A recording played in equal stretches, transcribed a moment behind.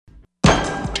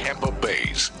Tampa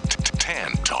Bay's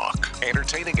Tan Talk.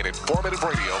 Entertaining and informative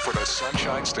radio for the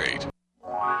Sunshine State.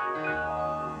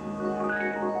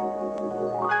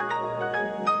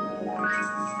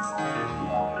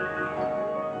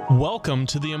 Welcome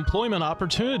to the Employment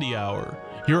Opportunity Hour.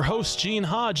 Your host, Gene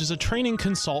Hodge, is a training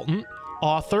consultant,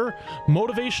 author,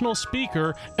 motivational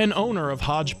speaker, and owner of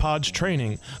Hodge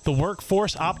Training, the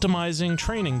workforce optimizing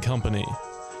training company.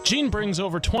 Gene brings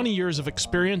over 20 years of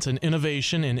experience and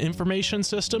innovation in information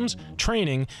systems,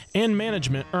 training, and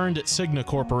management earned at Cigna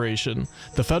Corporation,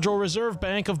 the Federal Reserve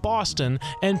Bank of Boston,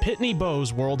 and Pitney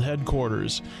Bowes World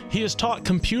Headquarters. He has taught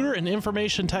computer and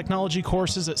information technology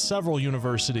courses at several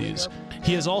universities.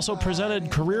 He has also presented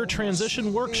career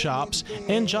transition workshops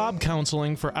and job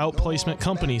counseling for outplacement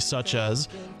companies such as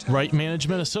Wright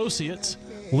Management Associates,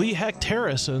 Lee Hecht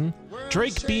Harrison,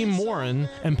 Drake Beam Warren,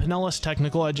 and Pinellas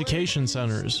Technical Education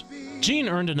Centers. Gene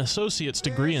earned an associate's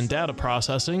degree in data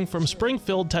processing from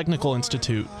Springfield Technical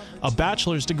Institute, a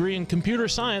bachelor's degree in computer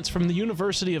science from the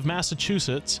University of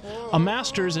Massachusetts, a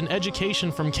master's in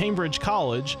education from Cambridge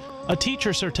College, a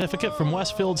teacher certificate from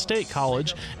Westfield State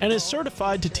College, and is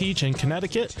certified to teach in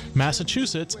Connecticut,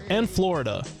 Massachusetts, and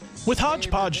Florida. With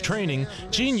Hodge Training,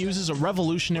 Gene uses a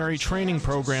revolutionary training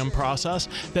program process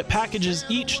that packages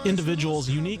each individual's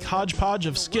unique hodgepodge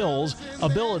of skills,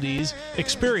 abilities,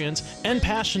 experience, and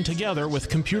passion together with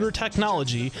computer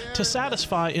technology to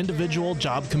satisfy individual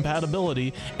job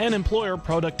compatibility and employer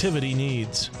productivity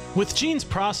needs. With Gene's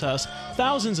process,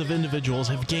 thousands of individuals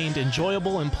have gained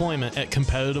enjoyable employment at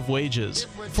competitive wages.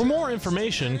 For more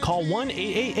information, call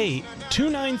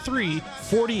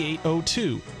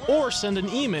 1-888-293-4802 or send an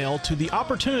email to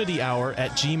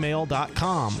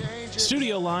theopportunityhour@gmail.com.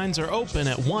 Studio lines are open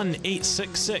at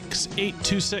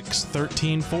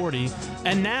 1-866-826-1340.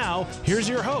 And now, here's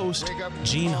your host,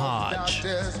 Gene Hodge.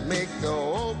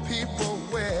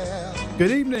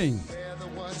 Good evening.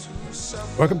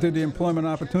 Welcome to the Employment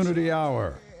Opportunity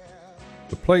Hour,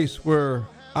 the place where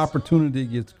opportunity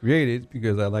gets created,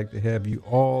 because I like to have you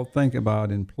all think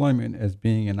about employment as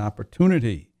being an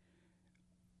opportunity.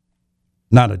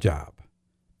 Not a job,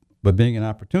 but being an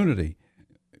opportunity.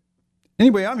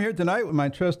 Anyway, I'm here tonight with my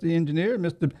trusty engineer,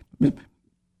 Mr.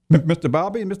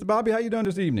 Bobby. Mr. Bobby, how you doing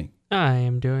this evening? I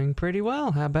am doing pretty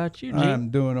well. How about you, Gene? I'm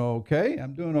doing okay.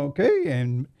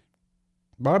 And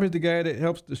Bobby's the guy that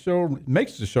helps the show,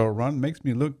 makes the show run, makes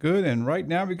me look good. And right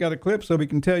now we got a clip so we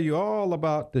can tell you all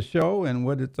about the show and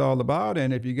what it's all about.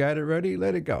 And if you got it ready,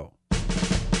 let it go.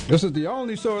 This is the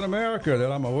only show in America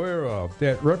that I'm aware of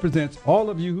that represents all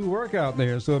of you who work out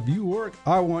there. So if you work,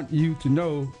 I want you to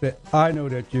know that I know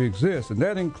that you exist. And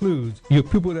that includes you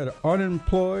people that are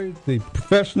unemployed, the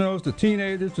professionals, the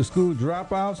teenagers, the school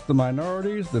dropouts, the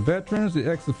minorities, the veterans,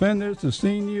 the ex-offenders, the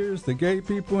seniors, the gay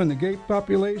people in the gay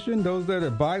population, those that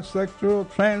are bisexual,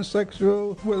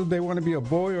 transsexual, whether they want to be a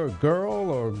boy or a girl,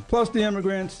 or plus the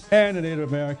immigrants and the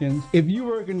Native Americans. If you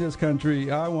work in this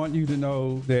country, I want you to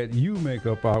know that you make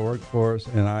up our workforce,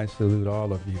 and I salute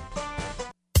all of you.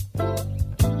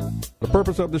 The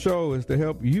purpose of the show is to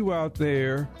help you out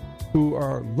there who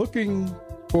are looking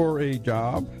for a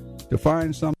job to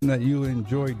find something that you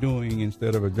enjoy doing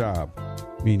instead of a job,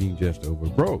 meaning just over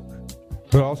broke.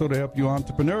 But also to help you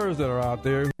entrepreneurs that are out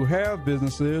there who have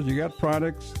businesses, you got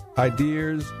products,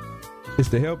 ideas. It's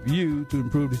to help you to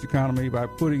improve this economy by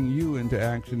putting you into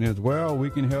action as well. We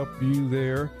can help you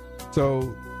there.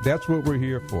 So that's what we're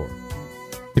here for.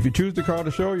 If you choose to call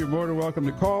the show, you're more than welcome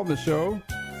to call the show.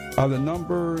 The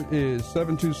number is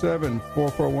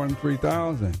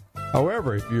 727-441-3000.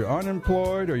 However, if you're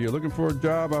unemployed or you're looking for a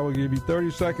job, I will give you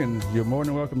 30 seconds. You're more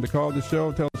than welcome to call the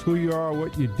show. Tell us who you are,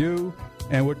 what you do,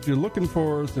 and what you're looking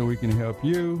for so we can help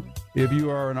you. If you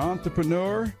are an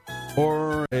entrepreneur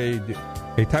or a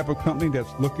type of company that's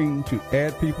looking to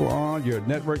add people on, you're a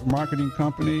network marketing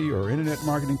company or internet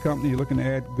marketing company, you're looking to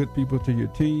add good people to your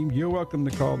team, you're welcome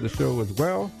to call the show as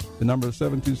well. The number is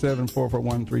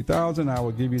 727-441-3000. I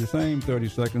will give you the same 30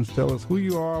 seconds. Tell us who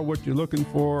you are, what you're looking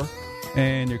for,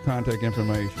 and your contact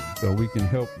information so we can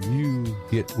help you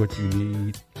get what you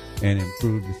need and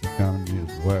improve this economy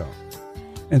as well.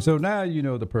 And so now you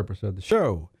know the purpose of the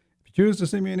show. Choose to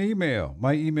send me an email.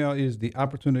 My email is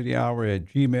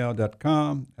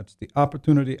theopportunityhour@gmail.com. That's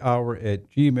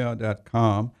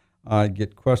theopportunityhour@gmail.com. I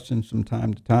get questions from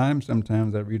time to time.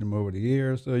 Sometimes I read them over the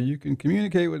air. So you can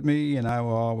communicate with me, and I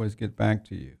will always get back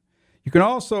to you. You can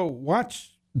also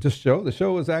watch the show. The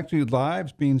show is actually live.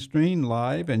 It's being streamed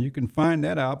live, and you can find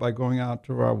that out by going out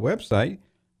to our website,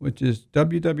 which is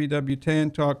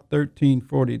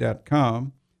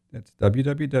www.tantalk1340.com. That's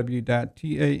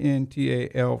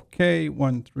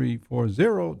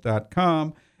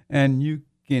www.tantalk1340.com, and you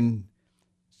can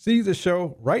see the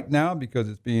show right now because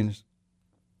it's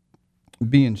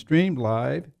being streamed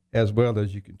live, as well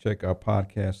as you can check our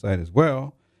podcast site as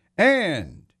well.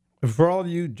 And for all of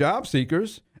you job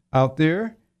seekers out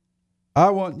there,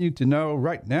 I want you to know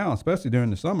right now, especially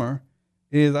during the summer,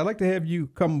 is I'd like to have you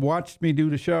come watch me do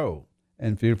the show.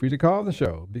 And feel free to call the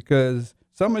show because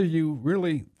some of you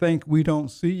really think we don't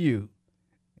see you.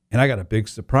 And I got a big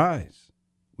surprise.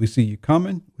 We see you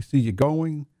coming. We see you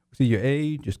going. We see your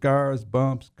age, your scars,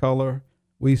 bumps, color.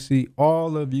 We see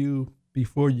all of you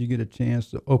before you get a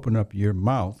chance to open up your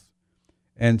mouth.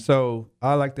 And so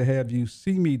I like to have you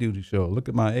see me do the show. Look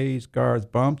at my age, scars,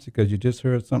 bumps, because you just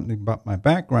heard something about my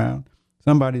background.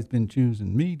 Somebody's been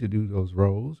choosing me to do those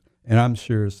roles, and I'm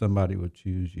sure somebody will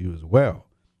choose you as well.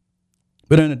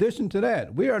 But in addition to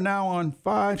that, we are now on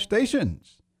 5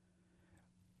 stations.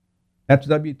 That's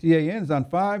WTAN is on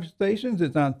 5 stations.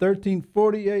 It's on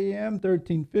 1340 AM,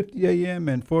 1350 AM,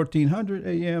 and 1400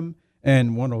 AM,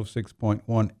 and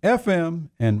 106.1 FM,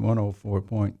 and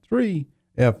 104.3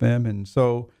 FM. And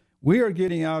so we are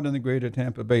getting out in the greater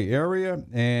Tampa Bay area,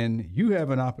 and you have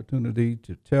an opportunity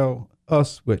to tell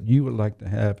us what you would like to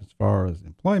have as far as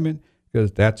employment,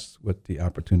 because that's what the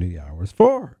Opportunity Hour is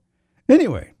for.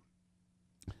 Anyway,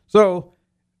 so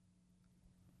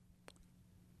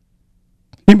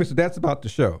that's about the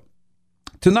show.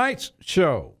 Tonight's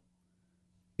show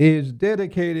is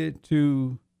dedicated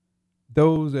to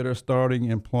those that are starting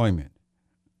employment.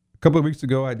 A couple of weeks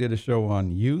ago, I did a show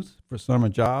on youth for summer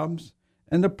jobs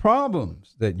and the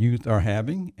problems that youth are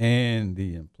having and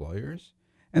the employers.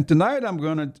 And tonight, I'm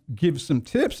going to give some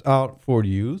tips out for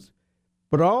youth,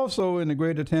 but also in the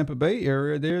greater Tampa Bay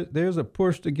area, there's a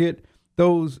push to get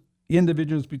those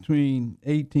individuals between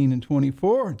 18 and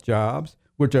 24 jobs,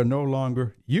 which are no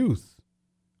longer youth.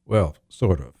 Well,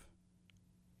 sort of.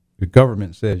 The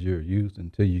government says you're youth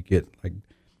until you get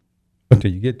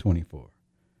 24.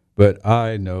 But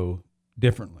I know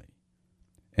differently.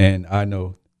 And I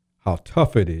know how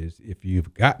tough it is if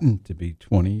you've gotten to be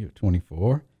 20 or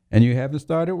 24 and you haven't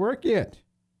started work yet.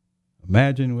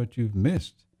 Imagine what you've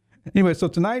missed. Anyway, so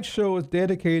tonight's show is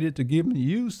dedicated to giving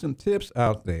you some tips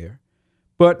out there.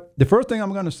 But the first thing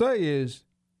I'm going to say is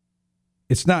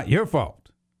it's not your fault.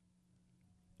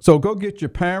 So go get your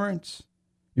parents,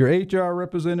 your HR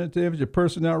representatives, your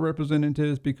personnel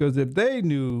representatives, because if they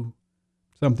knew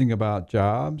something about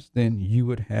jobs, then you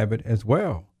would have it as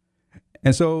well.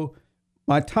 And so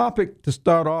my topic to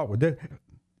start off with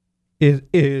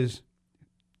is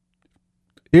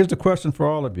here's the question for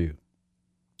all of you.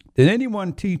 Did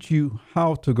anyone teach you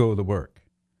how to go to work?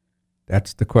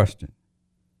 That's the question.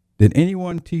 Did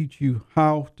anyone teach you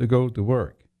how to go to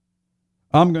work?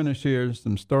 I'm going to share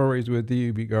some stories with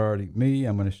you regarding me.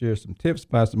 I'm going to share some tips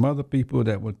by some other people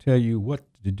that will tell you what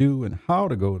to do and how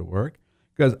to go to work,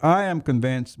 because I am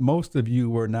convinced most of you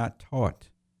were not taught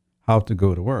how to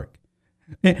go to work.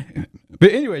 But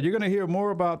anyway, you're going to hear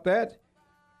more about that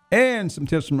and some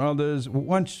tips from others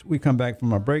once we come back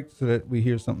from our break so that we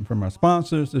hear something from our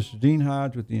sponsors. This is Gene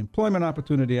Hodge with the Employment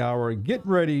Opportunity Hour. Get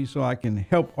ready so I can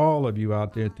help all of you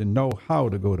out there to know how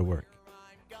to go to work.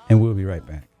 And we'll be right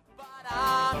back.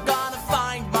 I'm gonna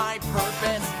find my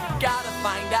purpose, gotta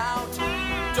find out,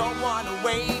 don't wanna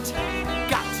wait,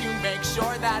 got to make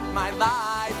sure that my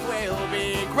life will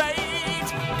be great,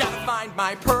 gotta find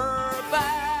my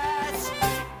purpose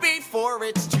before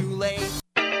it's too late.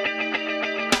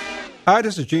 Hi,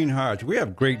 this is Gene Hodge. We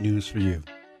have great news for you.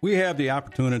 We have the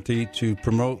opportunity to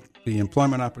promote the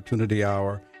Employment Opportunity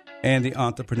Hour and the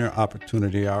Entrepreneur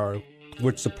Opportunity Hour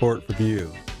with support from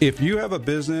you. If you have a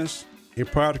business, a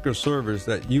product or service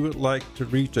that you would like to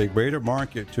reach a greater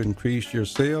market to increase your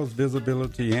sales,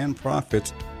 visibility, and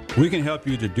profits, we can help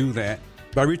you to do that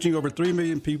by reaching over 3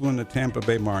 million people in the Tampa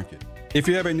Bay market. If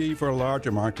you have a need for a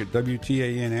larger market,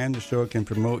 WTAN and the show can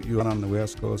promote you on the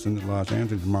West Coast and the Los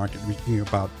Angeles market, reaching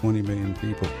about 20 million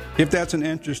people. If that's an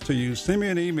interest to you, send me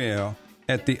an email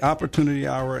at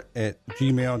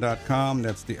theopportunityhour@gmail.com.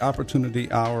 That's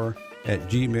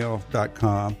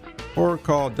theopportunityhour@gmail.com. Or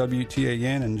call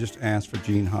WTAN and just ask for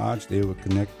Gene Hodge. They will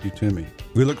connect you to me.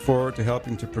 We look forward to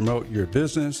helping to promote your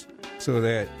business so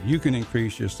that you can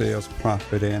increase your sales,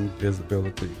 profit, and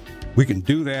visibility. We can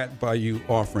do that by you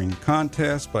offering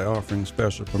contests, by offering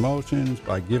special promotions,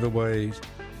 by giveaways.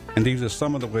 And these are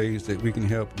some of the ways that we can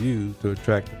help you to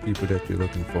attract the people that you're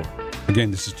looking for.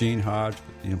 Again, this is Gene Hodge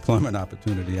with the Employment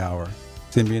Opportunity Hour.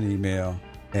 Send me an email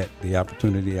at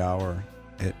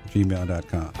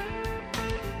theopportunityhour@gmail.com.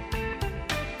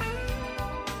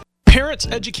 Parents,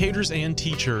 educators, and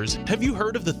teachers, have you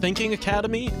heard of the Thinking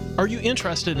Academy? Are you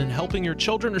interested in helping your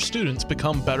children or students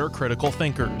become better critical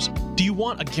thinkers? Do you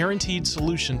want a guaranteed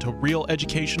solution to real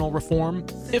educational reform?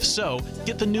 If so,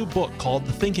 get the new book called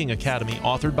The Thinking Academy,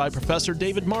 authored by Professor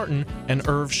David Martin and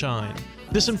Irv Schein.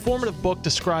 This informative book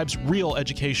describes real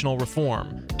educational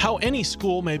reform, how any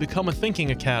school may become a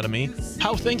thinking academy,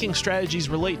 how thinking strategies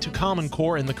relate to Common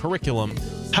Core in the curriculum,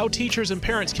 how teachers and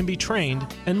parents can be trained,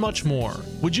 and much more.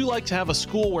 Would you like to have a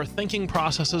school where thinking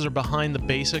processes are behind the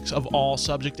basics of all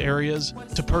subject areas?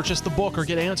 To purchase the book or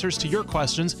get answers to your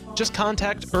questions, just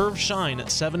contact Irv Schein at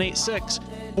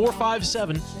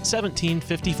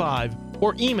 786-457-1755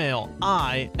 or email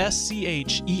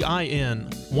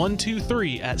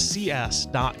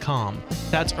ISCHEIN123@cs.com.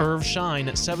 That's Irv Schein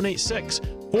at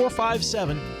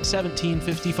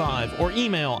 786-457-1755 or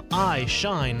email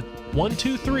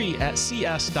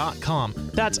ISHEIN123@cs.com.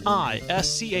 That's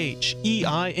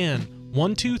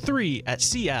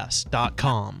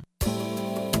ISCHEIN123@cs.com.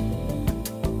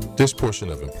 This portion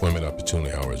of Employment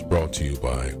Opportunity Hour is brought to you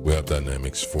by Web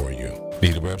Dynamics For You.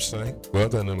 Need a website?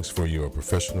 Web Dynamics For You are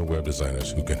professional web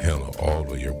designers who can handle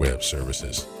all of your web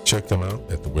services. Check them out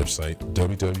at the website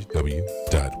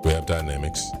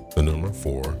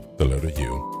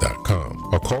www.webdynamics4u.com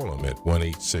or call them at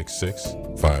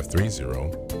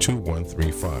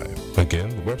 1-866-530-2135. Again,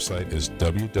 the website is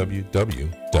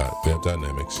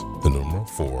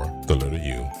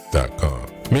www.webdynamics4u.com.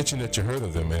 Mention that you heard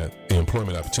of them at the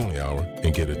Employment Opportunity Hour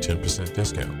and get a 10%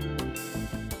 discount.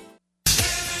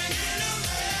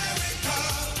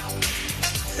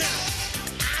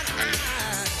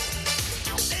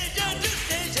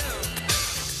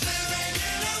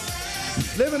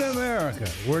 Living in America,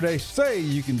 where they say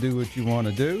you can do what you want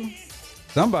to do.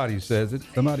 Somebody says it.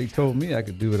 Somebody told me I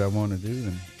could do what I want to do,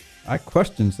 and I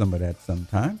question some of that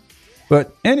sometimes.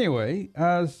 But anyway,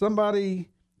 somebody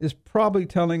is probably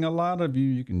telling a lot of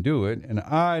you can do it, and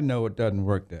I know it doesn't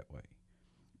work that way.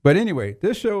 But anyway,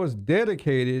 this show is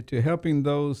dedicated to helping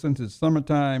those, since it's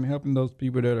summertime, helping those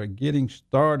people that are getting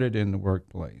started in the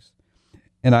workplace.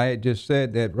 And I had just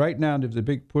said that right now there's a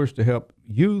big push to help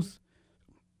youth.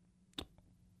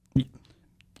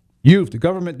 The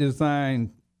government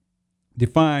defines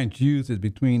youth as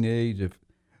between the age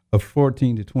of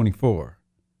 14 to 24.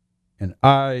 And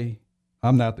I'm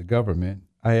not the government.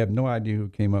 I have no idea who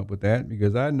came up with that,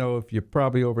 because I know if you're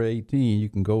probably over 18, you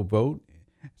can go vote.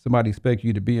 Somebody expects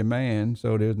you to be a man,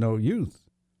 so there's no youth.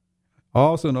 I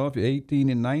also know if you're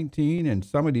 18 and 19, and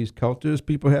some of these cultures,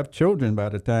 people have children by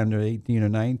the time they're 18 or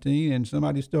 19, and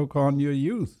somebody's still calling you a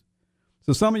youth.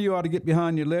 So some of you ought to get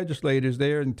behind your legislators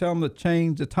there and tell them to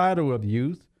change the title of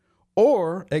youth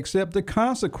or accept the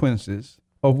consequences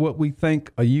of what we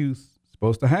think a youth is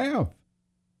supposed to have.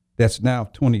 That's now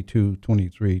 22,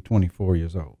 23, 24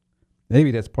 years old. Maybe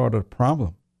that's part of the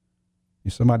problem.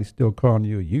 If somebody's still calling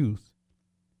you a youth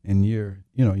and you're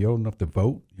old enough to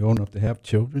vote, you're old enough to have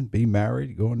children, be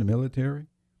married, go in the military,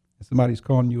 and somebody's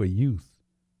calling you a youth,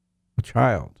 a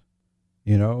child,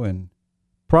 and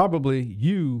probably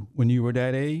you, when you were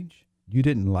that age, you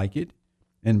didn't like it.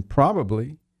 And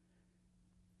probably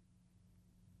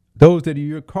those that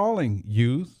you're calling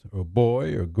youth or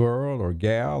boy or girl or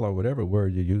gal or whatever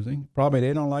word you're using, probably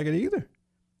they don't like it either.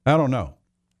 I don't know.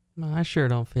 No, I sure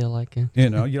don't feel like it. You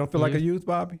don't feel like a youth,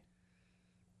 Bobby?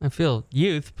 I feel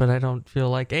youth, but I don't feel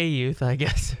like a youth, I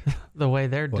guess, the way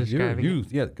they're describing you're a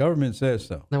youth. it. Yeah, the government says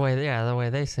so. The way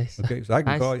they say so. Okay, so I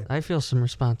can call you. I feel some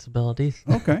responsibilities.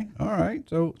 Okay, all right.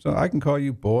 So I can call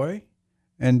you boy,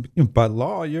 and by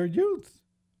law, you're youth.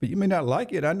 But you may not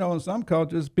like it. I know in some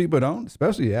cultures, people don't,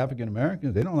 especially African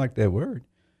Americans. They don't like that word.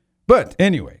 But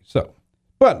anyway,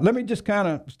 but let me just kind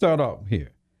of start off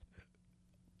here.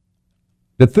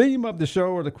 The theme of the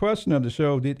show, or the question of the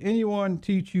show, did anyone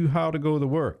teach you how to go to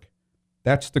work?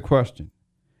 That's the question.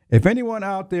 If anyone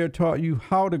out there taught you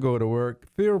how to go to work,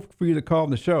 feel free to call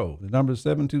the show. The number is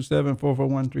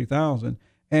 727-441-3000,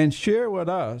 and share with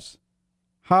us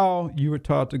how you were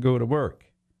taught to go to work.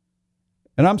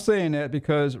 And I'm saying that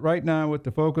because right now with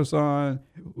a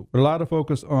lot of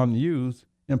focus on youth,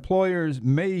 employers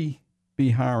may be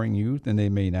hiring youth and they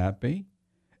may not be.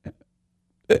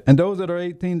 And those that are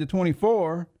 18 to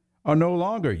 24 are no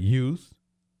longer youth,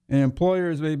 and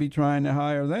employers may be trying to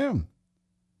hire them.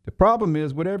 The problem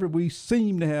is whatever we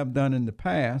seem to have done in the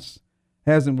past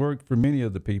hasn't worked for many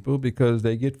of the people, because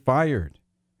they get fired.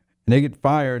 And they get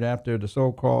fired after the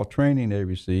so-called training they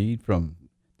received from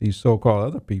these so-called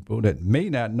other people that may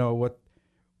not know what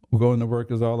going to work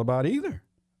is all about either.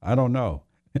 I don't know.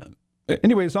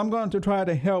 Anyway, so I'm going to try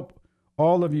to help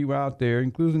all of you out there,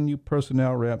 including you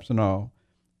personnel reps and all.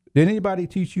 Did anybody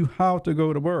teach you how to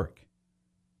go to work?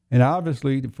 And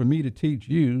obviously, for me to teach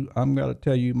you, I'm going to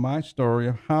tell you my story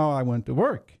of how I went to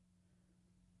work.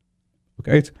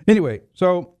 Okay. Anyway,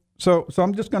 so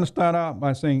I'm just going to start out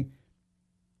by saying,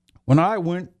 when I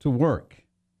went to work,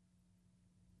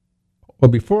 well,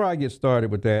 before I get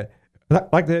started with that,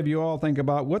 I'd like to have you all think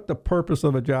about what the purpose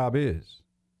of a job is.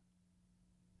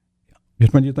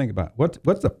 Just when you think about it,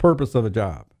 what's the purpose of a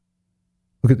job?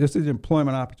 Look, this is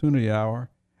Employment Opportunity Hour.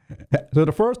 So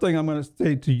the first thing I'm going to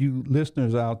say to you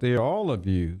listeners out there, all of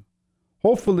you,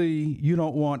 hopefully you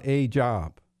don't want a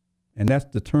job. And that's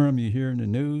the term you hear in the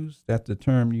news. That's the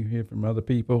term you hear from other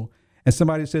people. And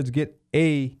somebody says, get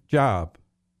a job.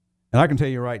 And I can tell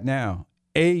you right now,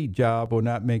 a job will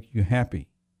not make you happy.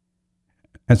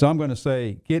 And so I'm going to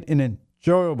say, get an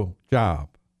enjoyable job.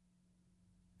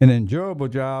 An enjoyable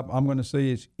job, I'm going to say,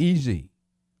 is easy.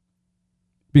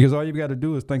 Because all you've got to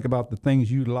do is think about the things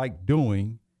you like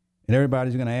doing, and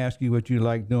everybody's going to ask you what you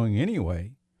like doing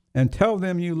anyway, and tell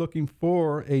them you're looking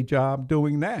for a job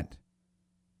doing that.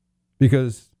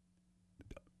 Because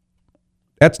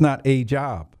that's not a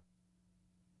job.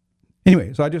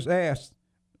 Anyway, so I just asked,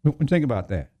 think about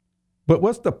that. But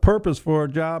what's the purpose for a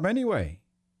job anyway?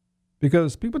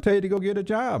 Because people tell you to go get a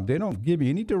job. They don't give you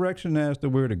any direction as to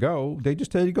where to go. They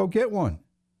just tell you to go get one.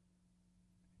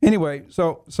 Anyway,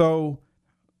 so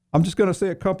I'm just going to say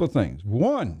a couple of things.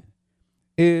 One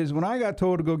is when I got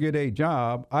told to go get a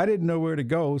job, I didn't know where to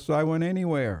go, so I went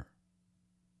anywhere.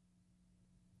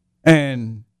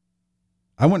 And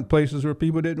I went places where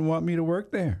people didn't want me to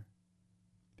work there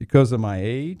because of my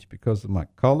age, because of my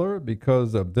color,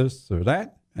 because of this or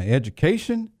that, my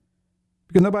education,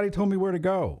 because nobody told me where to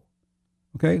go.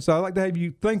 Okay, so I'd like to have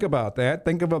you think about that.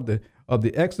 Think of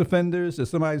the ex-offenders that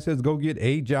somebody says go get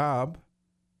a job,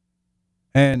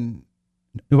 and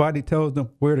nobody tells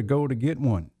them where to go to get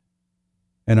one.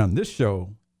 And on this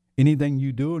show, anything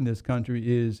you do in this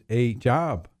country is a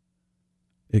job.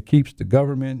 It keeps the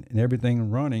government and everything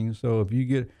running. So if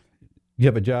you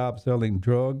have a job selling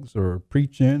drugs or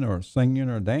preaching or singing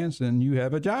or dancing, you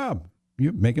have a job.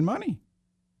 You're making money.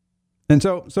 And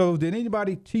so did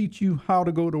anybody teach you how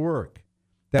to go to work?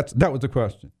 That was the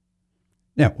question.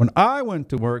 Now, when I went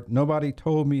to work, nobody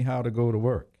told me how to go to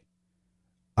work.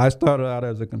 I started out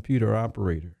as a computer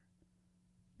operator.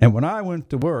 And when I went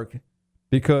to work,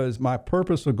 because my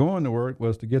purpose of going to work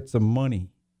was to get some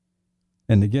money.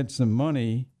 And to get some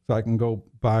money so I can go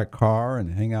buy a car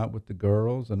and hang out with the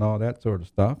girls and all that sort of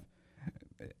stuff.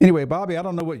 Anyway, Bobby, I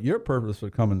don't know what your purpose for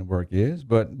coming to work is,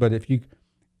 but if you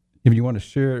want to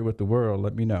share it with the world,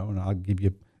 let me know, and I'll give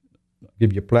you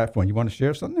a platform. You want to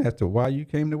share something as to why you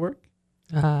came to work?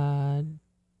 Well,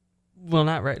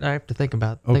 not right. I have to think on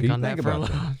that for a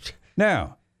little.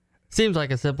 Now, seems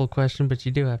like a simple question, but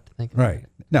you do have to think about it. Right.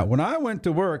 Now, when I went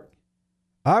to work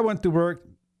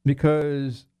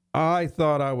because I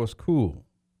thought I was cool.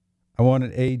 I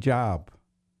wanted a job.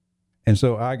 And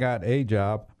so I got a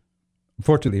job.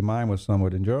 Fortunately, mine was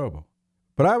somewhat enjoyable.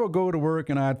 But I would go to work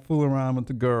and I'd fool around with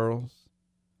the girls.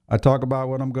 I'd talk about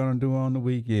what I'm going to do on the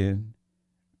weekend.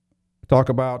 Talk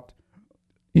about,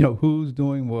 who's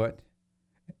doing what.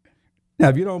 Now,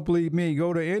 if you don't believe me,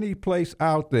 go to any place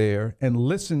out there and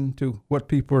listen to what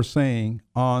people are saying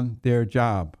on their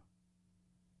job.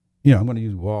 I'm going to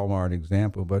use Walmart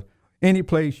example, but any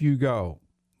place you go,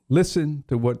 listen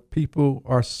to what people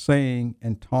are saying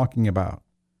and talking about.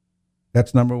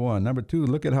 That's number one. Number two,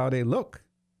 look at how they look.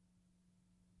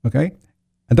 Okay?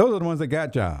 And those are the ones that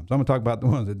got jobs. I'm going to talk about the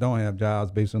ones that don't have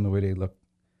jobs based on the way they look,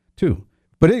 too.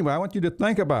 But anyway, I want you to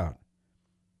think about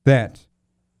that.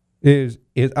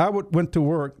 I went to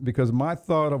work because my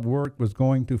thought of work was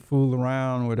going to fool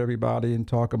around with everybody and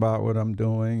talk about what I'm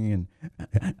doing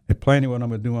and planning what I'm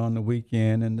going to do on the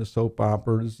weekend and the soap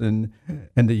operas and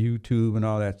the YouTube and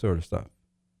all that sort of stuff.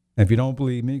 And if you don't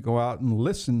believe me, go out and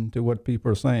listen to what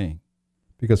people are saying,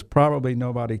 because probably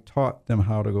nobody taught them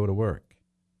how to go to work.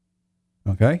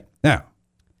 Okay? Now,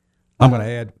 I'm going to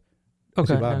add.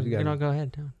 Okay, go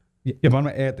ahead, Tom. Yeah, I'm going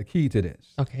to add the key to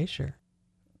this. Okay, sure.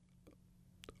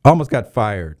 I almost got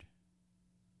fired.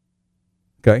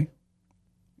 Okay?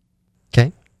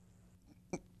 Okay.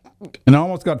 And I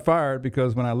almost got fired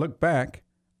because when I look back,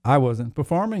 I wasn't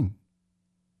performing.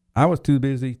 I was too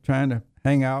busy trying to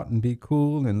hang out and be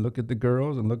cool and look at the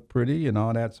girls and look pretty and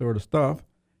all that sort of stuff.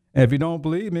 And if you don't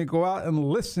believe me, go out and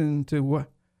listen to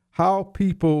how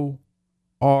people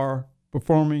are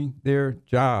performing their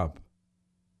job.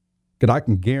 Because I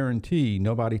can guarantee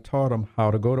nobody taught them how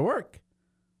to go to work.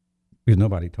 Because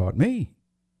nobody taught me.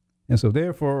 And so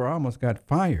therefore, I almost got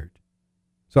fired.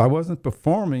 So I wasn't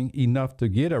performing enough to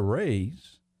get a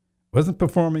raise, wasn't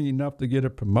performing enough to get a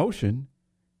promotion.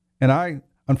 And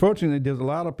unfortunately, there's a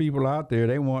lot of people out there,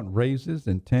 they want raises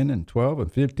and $10 and $12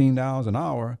 and $15 an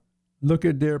hour. Look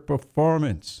at their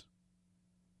performance.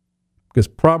 because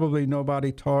probably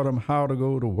nobody taught them how to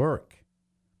go to work.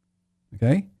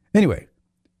 Okay? Anyway,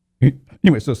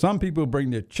 so some people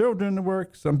bring their children to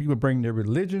work. Some people bring their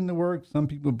religion to work. Some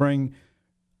people bring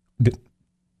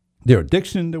their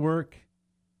addiction to work.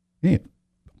 Yeah.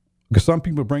 Because some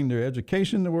people bring their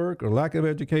education to work or lack of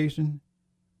education.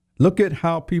 Look at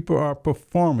how people are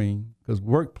performing, because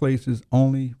workplaces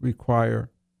only require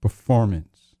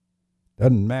performance.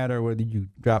 Doesn't matter whether you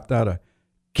dropped out of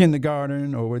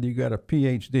kindergarten or whether you got a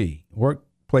PhD.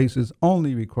 Workplaces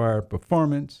only require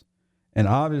performance. And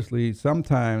obviously,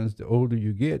 sometimes the older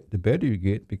you get, the better you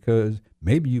get, because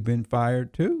maybe you've been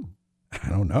fired too. I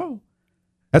don't know.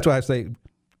 That's why I say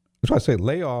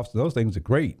layoffs, those things are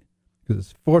great,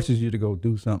 because it forces you to go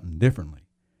do something differently.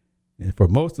 And for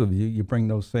most of you, you bring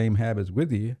those same habits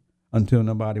with you until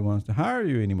nobody wants to hire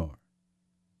you anymore.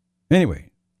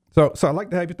 Anyway, so I'd like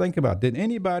to have you think about, did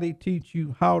anybody teach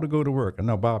you how to go to work? I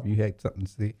know, Bob, you had something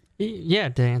to say. Yeah,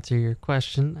 to answer your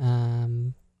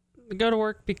question, go to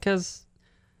work because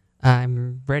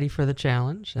I'm ready for the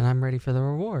challenge and I'm ready for the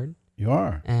reward. You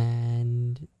are.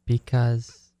 And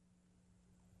because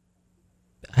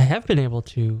I have been able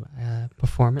to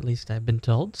perform, at least I've been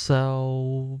told.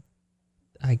 So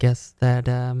I guess that,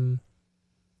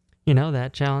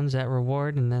 that challenge, that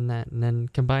reward, and then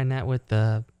combine that with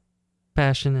the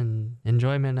passion and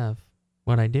enjoyment of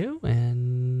what I do.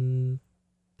 And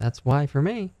that's why for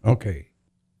me. Okay.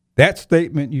 That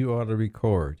statement you ought to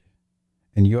record,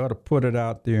 and you ought to put it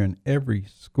out there in every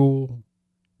school,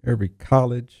 every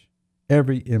college,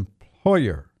 every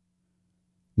employer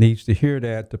needs to hear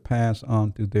that to pass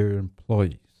on to their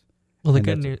employees. Well, the and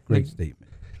good that's news. A great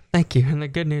statement. Thank you. And the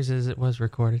good news is it was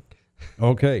recorded.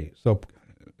 Okay, so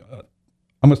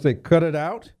I'm gonna say cut it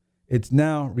out. It's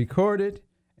now recorded,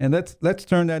 and let's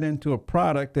turn that into a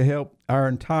product to help our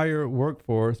entire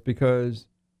workforce, because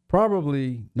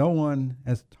probably no one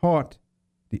has taught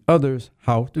the others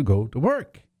how to go to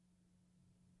work.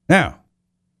 Now,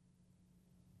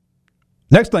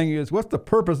 next thing is, what's the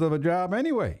purpose of a job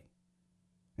anyway?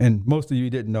 And most of you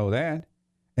didn't know that.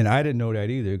 And I didn't know that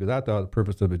either, because I thought the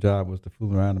purpose of a job was to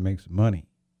fool around and make some money.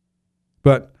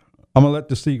 But I'm going to let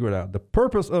the secret out. The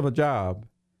purpose of a job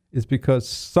is because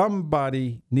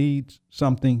somebody needs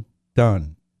something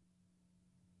done.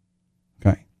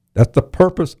 Okay? That's the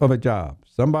purpose of a job.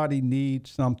 Somebody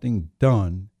needs something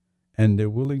done, and they're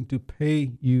willing to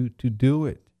pay you to do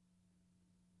it.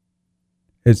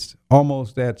 It's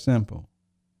almost that simple.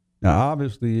 Now,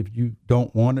 obviously, if you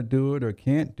don't want to do it or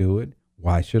can't do it,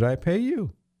 why should I pay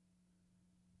you?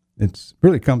 It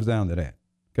really comes down to that.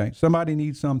 Okay, somebody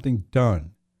needs something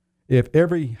done. If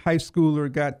every high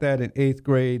schooler got that in 8th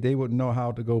grade, they would know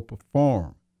how to go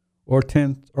perform, or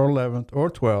 10th or 11th or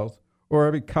 12th, or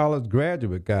every college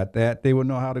graduate got that, they would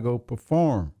know how to go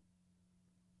perform.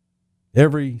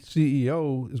 Every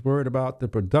CEO is worried about the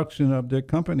production of their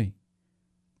company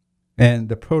and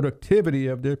the productivity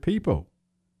of their people,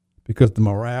 because the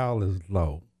morale is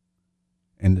low.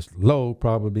 And it's low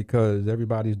probably because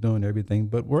everybody's doing everything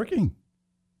but working.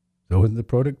 So is the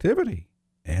productivity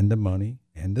and the money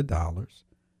and the dollars,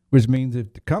 which means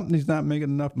if the company's not making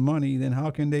enough money, then how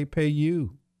can they pay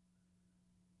you?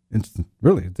 It's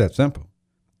that simple.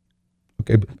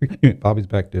 Okay, Bobby's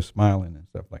back there smiling and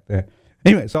stuff like that.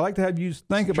 Anyway, so I'd like to have you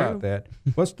think about that.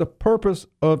 What's the purpose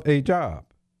of a job?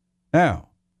 Now,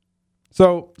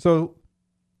 so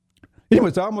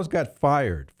anyways, I almost got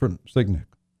fired from Cigna.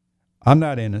 I'm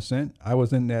not innocent. I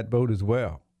was in that boat as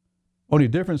well. Only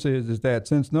difference is that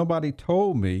since nobody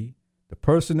told me, the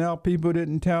personnel people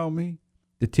didn't tell me,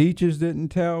 the teachers didn't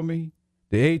tell me,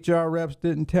 the HR reps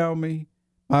didn't tell me,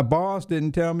 my boss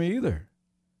didn't tell me either.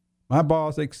 My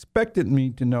boss expected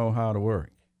me to know how to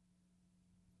work.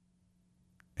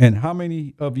 And how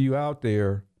many of you out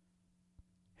there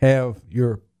have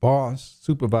your boss,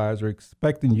 supervisor,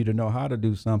 expecting you to know how to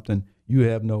do something you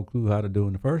have no clue how to do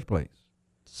in the first place?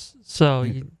 So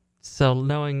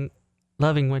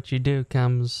loving what you do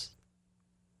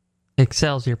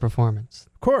excels your performance.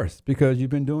 Of course, because you've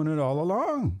been doing it all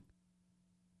along.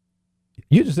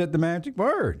 You just said the magic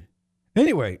word.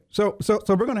 Anyway, so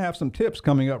we're going to have some tips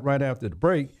coming up right after the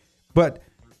break. But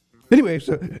anyway,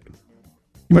 so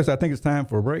I think it's time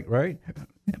for a break, right?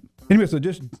 Anyway, so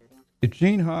it's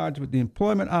Gene Hodge with the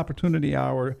Employment Opportunity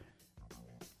Hour.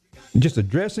 Just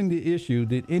addressing the issue,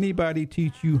 did anybody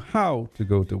teach you how to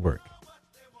go to work?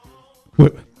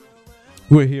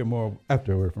 We'll hear more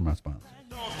after a word from our sponsor.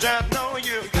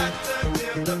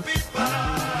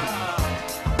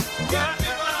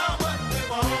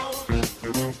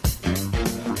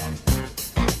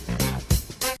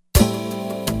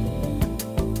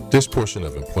 This portion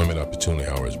of Employment Opportunity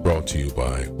Hour is brought to you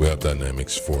by Web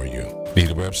Dynamics for You.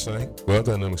 Need a website? Web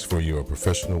Dynamics for You are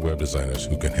professional web designers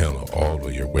who can handle all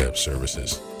of your web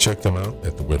services. Check them out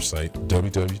at the website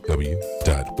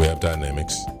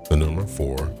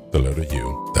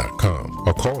www.webdynamics4u.com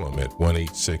or call them at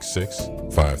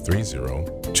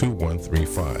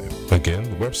 1-866-530-2135. Again,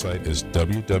 the website is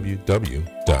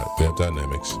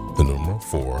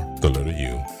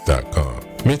www.webdynamics4u.com.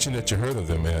 Mention that you heard of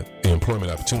them at the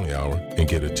Employment Opportunity Hour and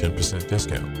get a 10%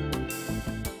 discount.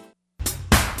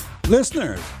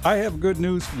 Listeners, I have good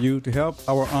news for you to help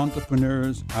our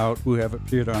entrepreneurs out who have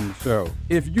appeared on the show.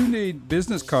 If you need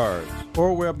business cards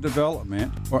or web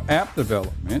development or app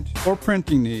development or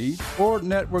printing needs or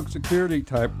network security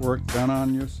type work done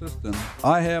on your system,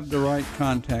 I have the right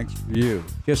contacts for you.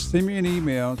 Just send me an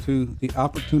email to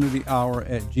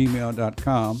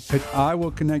theopportunityhour@gmail.com and I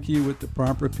will connect you with the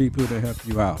proper people to help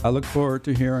you out. I look forward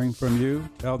to hearing from you.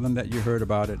 Tell them that you heard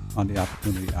about it on the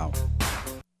Opportunity Hour.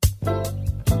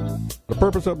 The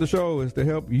purpose of the show is to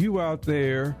help you out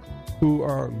there who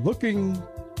are looking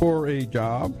for a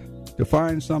job to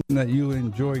find something that you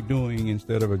enjoy doing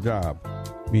instead of a job,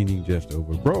 meaning just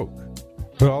over broke.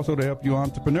 But also to help you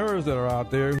entrepreneurs that are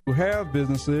out there who have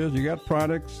businesses, you got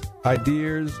products,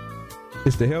 ideas.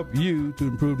 It's to help you to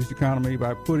improve this economy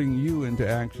by putting you into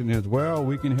action as well.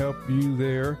 We can help you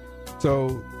there.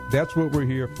 So that's what we're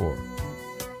here for.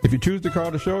 If you choose to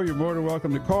call the show, you're more than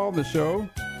welcome to call the show.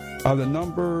 The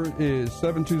number is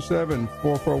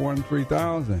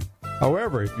 727-441-3000.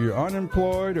 However, if you're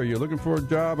unemployed or you're looking for a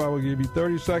job, I will give you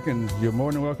 30 seconds. You're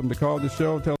more than welcome to call the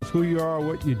show. Tell us who you are,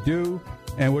 what you do,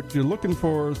 and what you're looking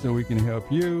for so we can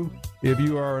help you. If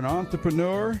you are an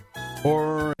entrepreneur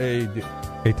or a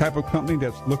type of company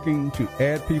that's looking to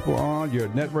add people on, you're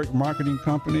a network marketing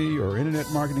company or internet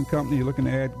marketing company, you're looking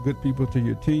to add good people to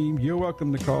your team, you're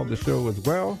welcome to call the show as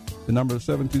well. The number is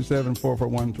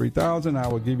 727-441-3000. I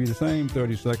will give you the same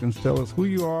 30 seconds. Tell us who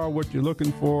you are, what you're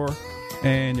looking for,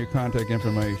 and your contact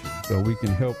information so we can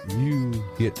help you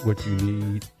get what you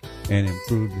need and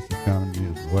improve this economy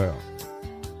as well.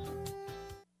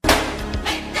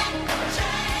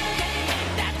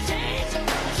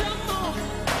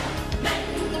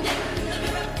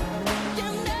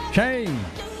 Change.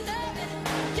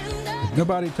 If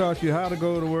nobody taught you how to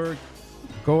go to work,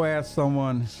 go ask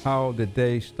someone how the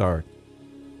day start.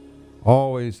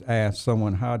 Always ask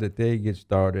someone how did they get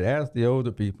started. Ask the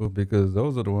older people because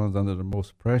those are the ones under the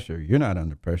most pressure. You're not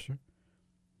under pressure.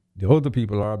 The older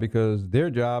people are because their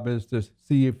job is to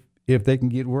see if they can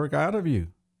get work out of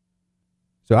you.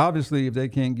 So obviously if they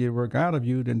can't get work out of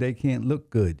you, then they can't look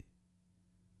good.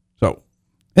 So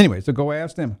anyway, so go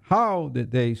ask them, how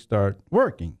did they start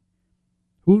working?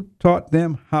 Who taught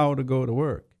them how to go to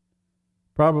work?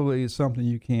 Probably it's something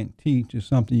you can't teach. It's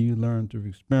something you learn through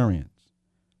experience.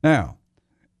 Now,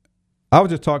 I was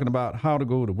just talking about how to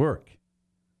go to work.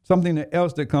 Something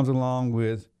else that comes along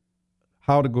with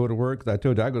how to go to work, because I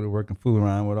told you I go to work and fool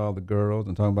around with all the girls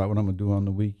and talk about what I'm going to do on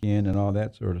the weekend and all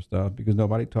that sort of stuff because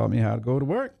nobody taught me how to go to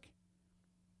work.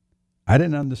 I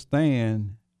didn't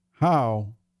understand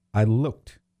how I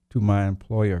looked to my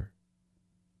employer.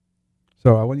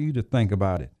 So I want you to think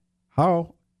about it.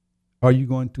 How are you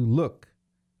going to look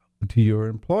to your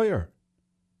employer?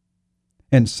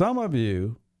 And some of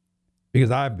you,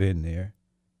 because I've been there,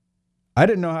 I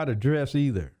didn't know how to dress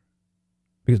either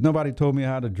because nobody told me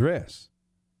how to dress.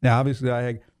 Now, obviously, I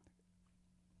had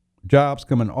jobs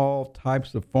come in all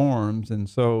types of forms, and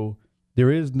so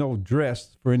there is no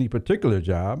dress for any particular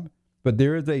job, but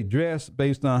there is a dress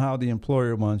based on how the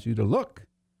employer wants you to look.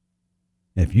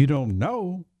 If you don't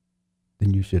know,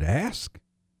 then you should ask.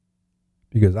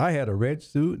 Because I had a red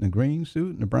suit and a green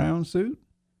suit and a brown suit.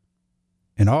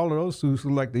 And all of those suits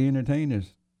looked like the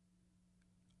entertainers.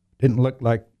 Didn't look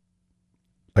like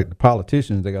the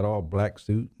politicians. They got all black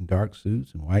suits and dark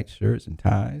suits and white shirts and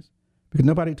ties. Because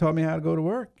nobody taught me how to go to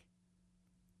work.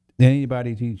 Did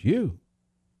anybody teach you?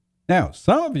 Now,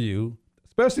 some of you,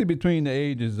 especially between the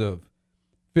ages of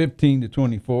 15 to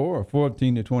 24 or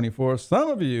 14 to 24, some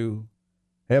of you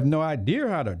have no idea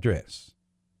how to dress.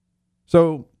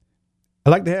 So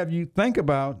I'd like to have you think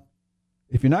about,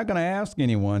 if you're not going to ask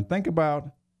anyone, think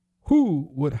about who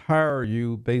would hire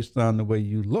you based on the way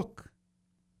you look.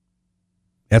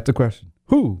 That's the question.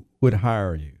 Who would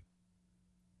hire you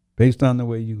based on the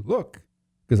way you look?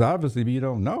 Because obviously if you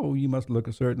don't know, you must look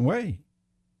a certain way.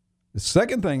 The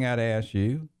second thing I'd ask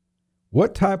you,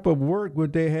 what type of work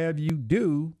would they have you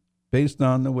do based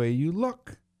on the way you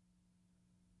look?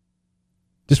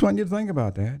 Just want you to think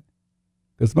about that.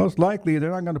 Because most likely they're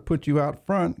not going to put you out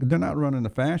front. They're not running a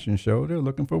fashion show. They're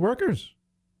looking for workers.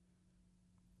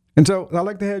 And so I'd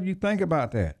like to have you think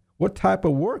about that. What type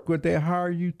of work would they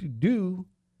hire you to do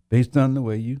based on the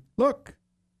way you look?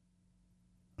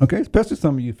 Okay, especially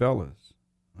some of you fellas.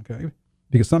 Okay,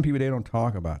 because some people, they don't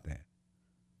talk about that.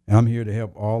 And I'm here to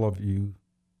help all of you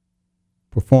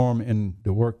perform in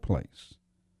the workplace,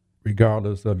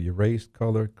 regardless of your race,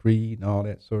 color, creed, and all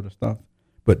that sort of stuff,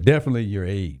 but definitely your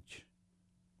age.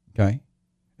 Okay,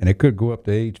 and it could go up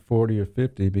to age 40 or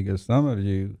 50 because some of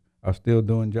you are still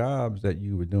doing jobs that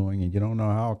you were doing and you don't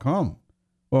know how come.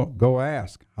 Well, go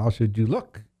ask, how should you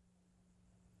look?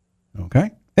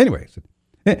 Okay? Anyways,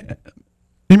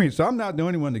 so I'm not the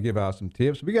only one to give out some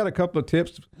tips. We got a couple of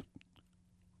tips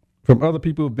from other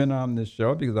people who've been on this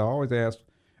show because I always ask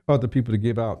other people to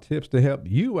give out tips to help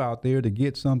you out there to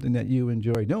get something that you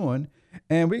enjoy doing.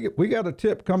 And we got a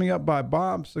tip coming up by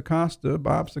Bob Sacosta.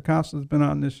 Bob Sacosta's been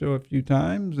on this show a few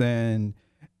times, and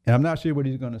I'm not sure what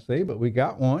he's going to say, but we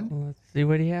got one. Well, let's see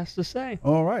what he has to say.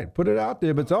 All right, put it out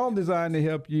there, but it's all designed to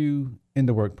help you in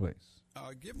the workplace.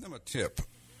 Give them a tip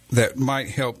that might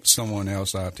help someone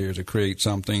else out there to create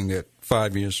something that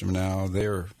 5 years from now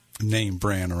they're name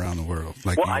brand around the world.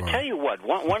 Like well, I tell you what,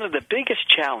 one of the biggest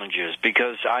challenges,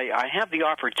 because I have the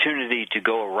opportunity to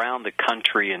go around the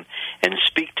country and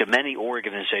speak to many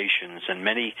organizations and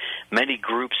many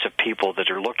groups of people that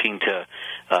are looking to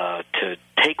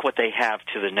take what they have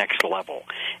to the next level.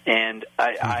 And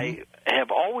I have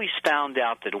always found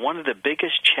out that one of the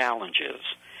biggest challenges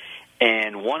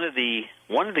and one of the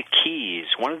keys,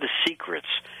 one of the secrets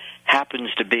happens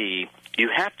to be you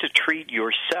have to treat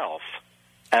yourself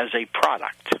as a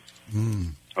product,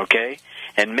 okay?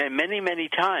 And many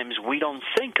times we don't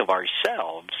think of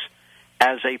ourselves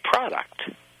as a product.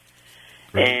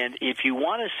 Right. And if you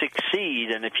want to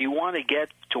succeed and if you want to get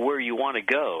to where you want to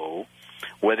go,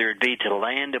 whether it be to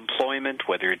land employment,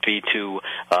 whether it be to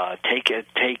take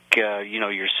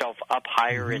yourself up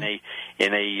higher in a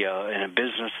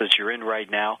business that you're in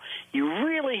right now, you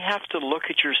really have to look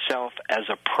at yourself as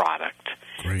a product.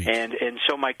 Great. And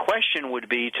so my question would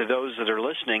be to those that are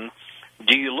listening: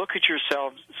 do you look at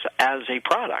yourselves as a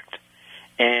product?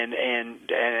 And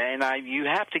you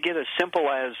have to get as simple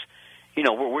as,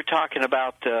 we're talking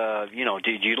about. Do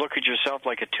you look at yourself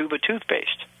like a tube of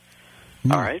toothpaste?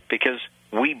 All right, because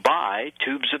we buy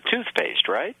tubes of toothpaste,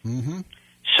 right? Mm-hmm.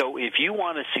 So if you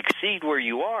want to succeed where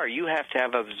you are, you have to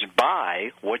have others buy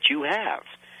what you have.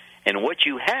 And what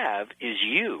you have is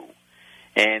you.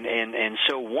 And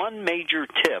so one major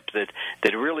tip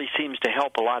that really seems to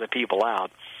help a lot of people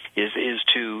out is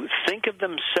to think of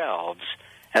themselves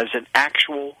as an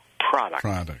actual product.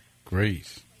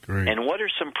 Great. And what are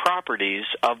some properties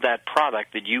of that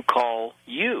product that you call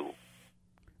you?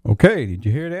 Okay, did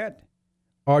you hear that?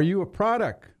 Are you a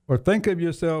product? Or think of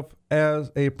yourself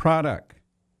as a product.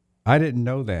 I didn't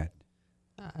know that.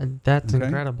 That's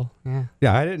incredible. Yeah.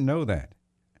 Yeah, I didn't know that.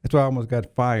 That's why I almost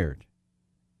got fired.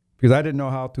 Because I didn't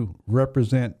know how to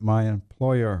represent my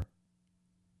employer.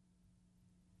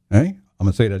 Hey, I'm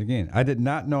going to say that again. I did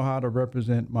not know how to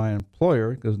represent my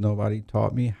employer because nobody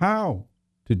taught me how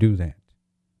to do that.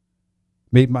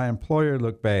 Made my employer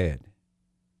look bad.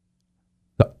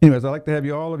 So anyways, I'd like to have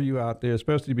all of you out there,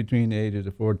 especially between the ages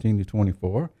of 14 to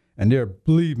 24. And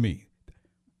believe me,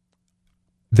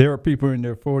 there are people in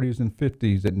their 40s and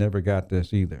 50s that never got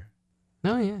this either.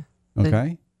 Oh, yeah.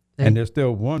 Okay? And they're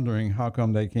still wondering how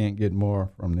come they can't get more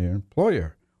from their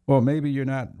employer. Well, maybe you're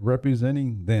not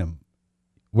representing them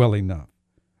well enough.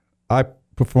 I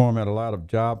perform at a lot of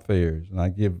job fairs, and I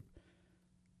get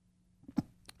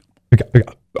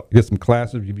some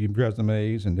classes, review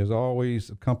resumes, and there's always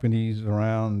companies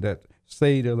around that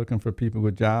say they're looking for people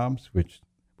with jobs, which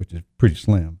is pretty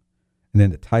slim. And then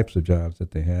the types of jobs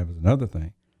that they have is another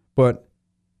thing. But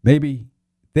maybe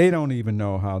they don't even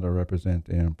know how to represent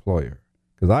their employer.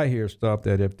 Because I hear stuff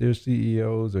that if their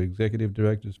CEOs or executive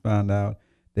directors found out,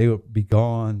 they would be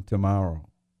gone tomorrow.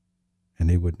 And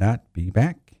they would not be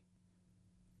back.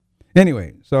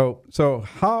 Anyway, so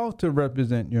how to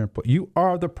represent your employer? You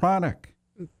are the product.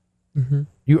 Mm-hmm.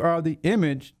 You are the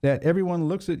image that everyone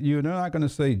looks at you, and they're not going to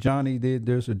say Johnny did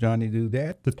this or Johnny did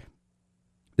that.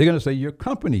 They're going to say your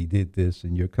company did this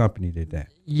and your company did that.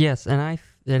 Yes, and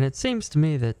it seems to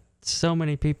me that so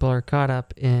many people are caught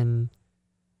up in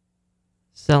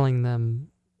selling them,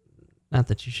 not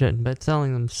that you shouldn't, but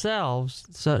selling themselves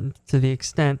to the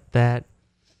extent that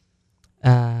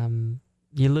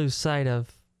you lose sight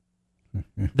of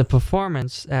the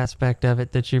performance aspect of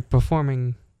it, that you're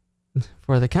performing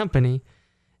for the company,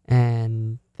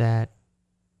 and that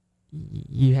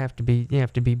you have to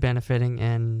be benefiting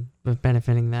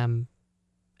them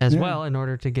as well in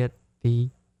order to get the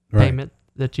payment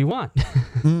that you want.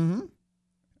 Mm-hmm.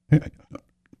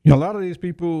 You know, a lot of these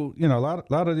people, you know, a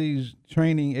lot of these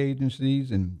training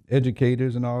agencies and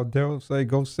educators and all, they'll say,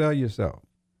 go sell yourself.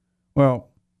 Well,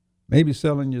 maybe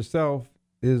selling yourself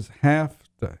is half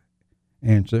the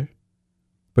answer,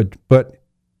 but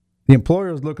the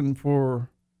employer is looking for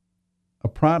a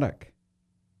product.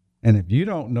 And if you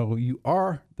don't know you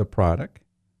are the product,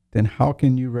 then how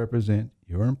can you represent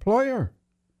your employer?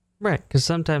 Right, because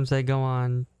sometimes they go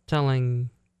on telling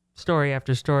story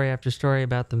after story after story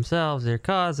about themselves, their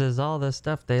causes, all the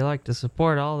stuff they like to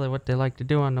support, what they like to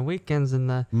do on the weekends, and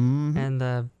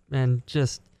and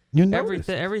just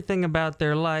everything about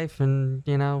their life, and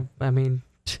I mean,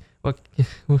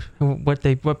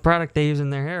 what product they use in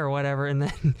their hair or whatever, and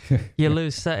then you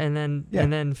lose and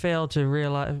then fail to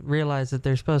realize that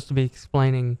they're supposed to be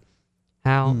explaining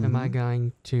how am I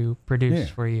going to produce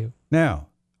for you. Now,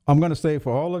 I'm going to say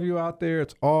for all of you out there,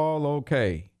 it's all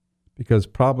okay, because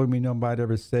probably nobody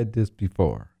ever said this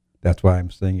before. That's why I'm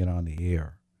saying it on the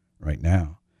air right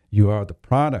now. You are the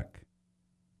product,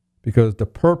 because the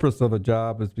purpose of a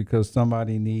job is because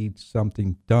somebody needs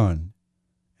something done,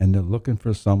 and they're looking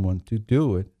for someone to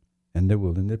do it, and they're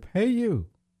willing to pay you.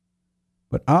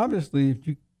 But obviously, if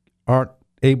you aren't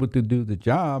able to do the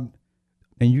job,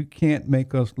 then you can't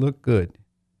make us look good,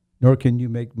 nor can you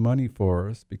make money for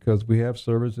us, because we have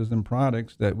services and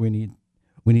products that we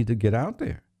need to get out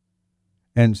there.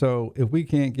 And so if we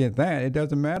can't get that, it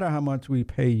doesn't matter how much we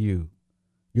pay you.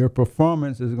 Your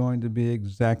performance is going to be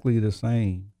exactly the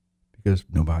same, because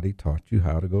nobody taught you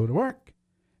how to go to work.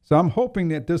 So I'm hoping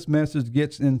that this message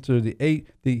gets into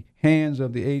the hands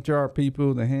of the HR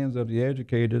people, the hands of the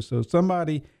educators, so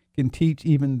somebody can teach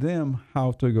even them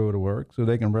how to go to work, so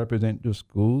they can represent their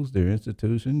schools, their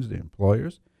institutions, their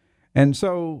employers. And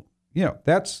so,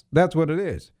 that's what it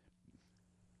is.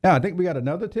 Now, I think we got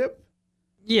another tip.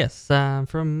 Yes,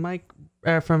 from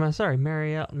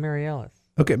Mary Ellis.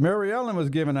 Okay, Mary Ellen was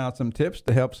giving out some tips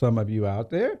to help some of you out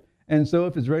there. And so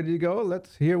if it's ready to go,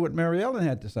 let's hear what Mary Ellen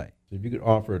had to say. So if you could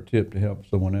offer a tip to help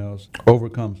someone else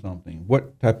overcome something,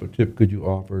 what type of tip could you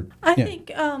offer? I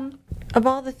think of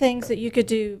all the things that you could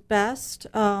do best,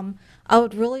 I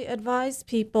would really advise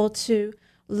people to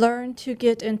learn to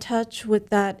get in touch with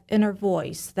that inner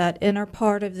voice, that inner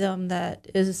part of them that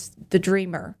is the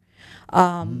dreamer.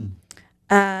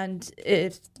 And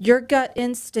if your gut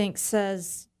instinct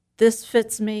says, this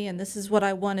fits me and this is what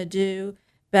I want to do,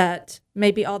 but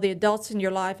maybe all the adults in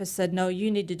your life have said, no,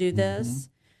 you need to do this.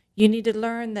 You need to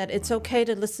learn that it's okay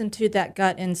to listen to that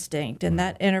gut instinct and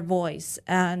that inner voice.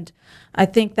 And I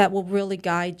think that will really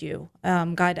guide you,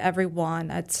 guide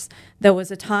everyone. There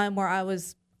was a time where I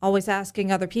was always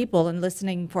asking other people and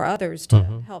listening for others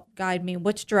to help guide me.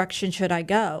 Which direction should I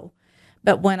go?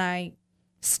 But when I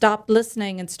stopped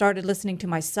listening and started listening to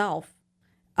myself,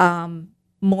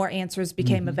 more answers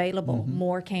became available,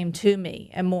 more came to me,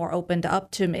 and more opened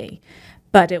up to me.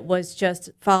 But it was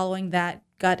just following that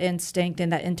gut instinct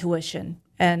and that intuition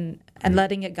and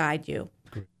letting it guide you.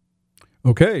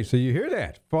 Okay, so you hear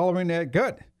that, following that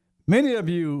gut. Many of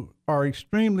you are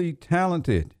extremely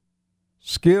talented,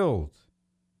 skilled,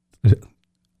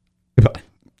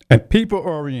 and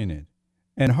people-oriented,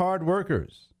 and hard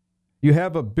workers. You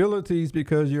have abilities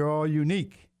because you're all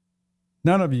unique.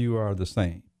 None of you are the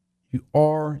same. You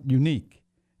are unique.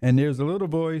 And there's a little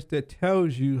voice that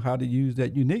tells you how to use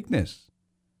that uniqueness.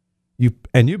 You've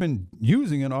been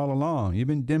using it all along. You've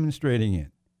been demonstrating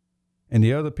it. And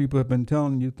the other people have been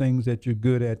telling you things that you're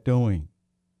good at doing.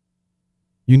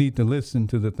 You need to listen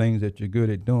to the things that you're good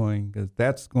at doing, because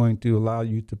that's going to allow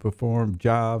you to perform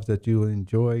jobs that you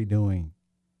enjoy doing.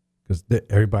 Because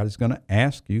everybody's going to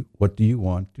ask you, what do you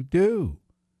want to do?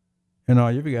 And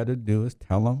all you've got to do is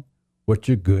tell them what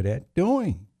you're good at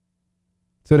doing,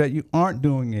 so that you aren't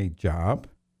doing a job,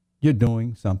 you're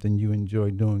doing something you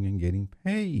enjoy doing and getting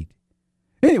paid.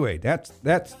 Anyway, that's.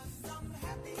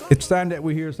 It's time that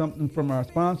we hear something from our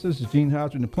sponsors. It's Gene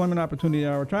Hodge with Employment Opportunity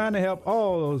Hour, trying to help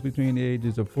all those between the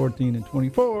ages of 14 and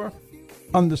 24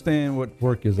 understand what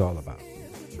work is all about.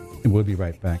 And we'll be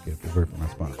right back after we hear from our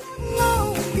sponsors.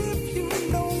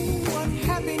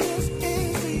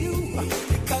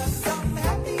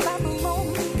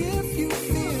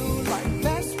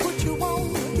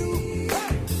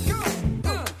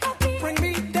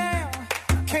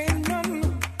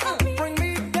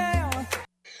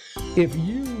 If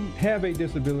you have a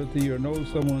disability or know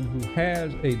someone who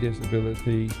has a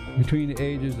disability between the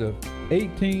ages of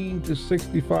 18 to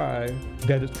 65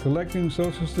 that is collecting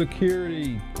Social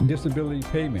Security disability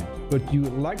payment, but you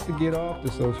would like to get off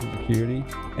the Social Security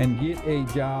and get a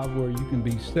job where you can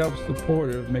be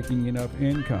self-supportive, making enough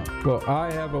income. Well,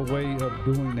 I have a way of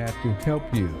doing that to help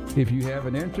you. If you have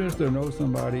an interest or know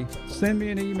somebody, send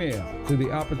me an email to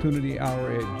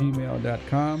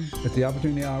theopportunityhour@gmail.com. It's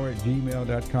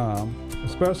theopportunityhour@gmail.com,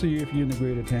 especially if you're in the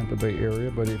greater Tampa Bay area.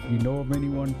 But if you know of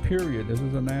anyone, period, this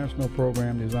is a national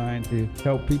program designed to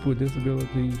help people with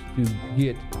disabilities to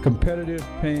get competitive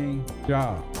paying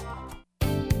jobs.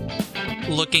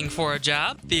 Looking for a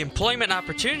job? The Employment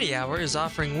Opportunity Hour is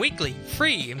offering weekly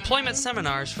free employment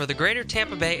seminars for the greater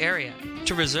Tampa Bay area.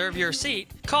 To reserve your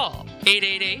seat, call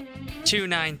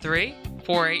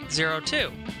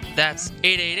 888-293-4802. That's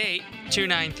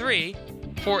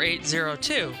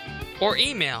 888-293-4802. Or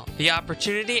email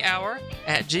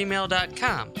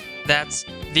theopportunityhour@gmail.com. That's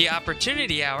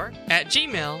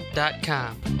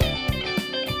theopportunityhour@gmail.com.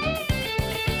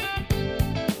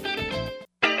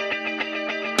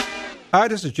 Hi,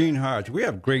 this is Gene Hodge. We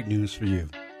have great news for you.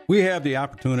 We have the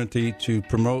opportunity to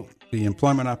promote the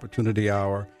Employment Opportunity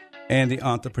Hour and the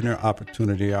Entrepreneur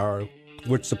Opportunity Hour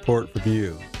with support from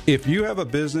you. If you have a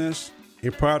business, a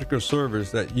product or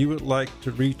service that you would like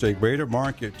to reach a greater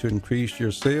market to increase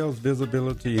your sales,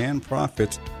 visibility, and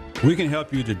profits, we can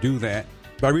help you to do that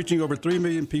by reaching over 3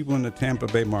 million people in the Tampa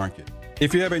Bay market.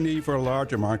 If you have a need for a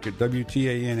larger market,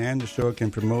 WTAN and the show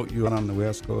can promote you on the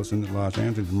West Coast and the Los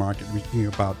Angeles market, reaching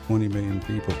about 20 million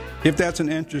people. If that's an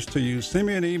interest to you, send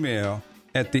me an email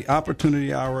at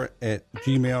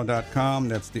theopportunityhour@gmail.com.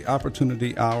 That's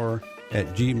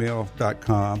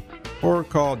theopportunityhour@gmail.com. Or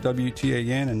call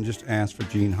WTAN and just ask for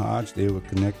Gene Hodge. They will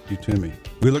connect you to me.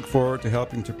 We look forward to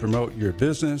helping to promote your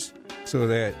business so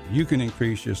that you can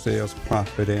increase your sales,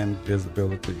 profit, and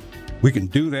visibility. We can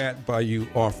do that by you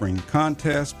offering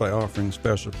contests, by offering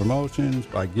special promotions,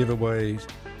 by giveaways.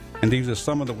 And these are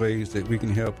some of the ways that we can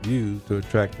help you to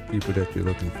attract the people that you're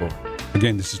looking for.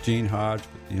 Again, this is Gene Hodge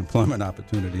with the Employment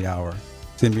Opportunity Hour.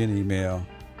 Send me an email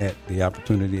at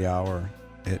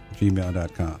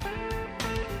theopportunityhour@gmail.com.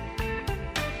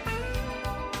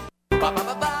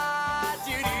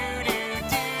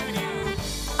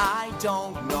 I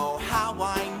don't know how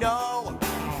I know,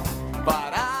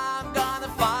 but I'm gonna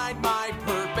find my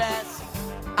purpose.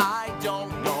 I don't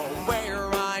know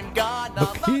where I'm gonna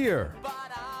Look here,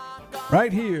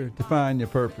 right here to find your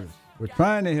purpose. We're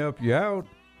trying to help you out.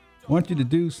 I want you to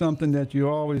do something that you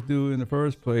always do in the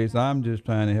first place. I'm just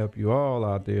trying to help you all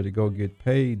out there to go get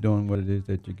paid doing what it is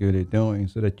that you're good at doing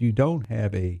so that you don't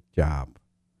have a job.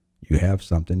 You have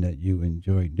something that you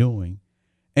enjoy doing,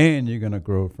 and you're going to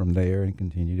grow from there and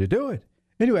continue to do it.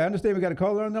 Anyway, I understand we got a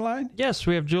caller on the line? Yes,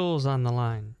 we have Jules on the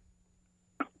line.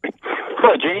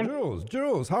 Hello, Gene.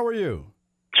 Jules, how are you?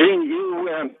 Gene, you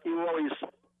always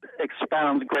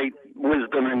expound great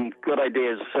wisdom and good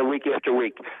ideas week after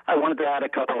week. I wanted to add a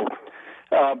couple.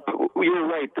 You're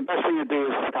right. The best thing to do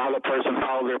is follow the person,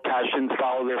 follow their passions,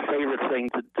 follow their favorite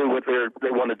thing to do what they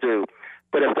want to do.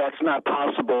 But if that's not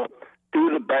possible,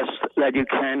 do the best that you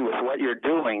can with what you're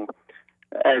doing.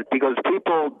 Because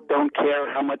people don't care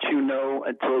how much you know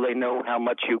until they know how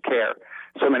much you care.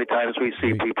 So many times we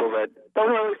see people that don't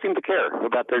really seem to care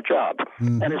about their job,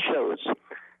 and it shows.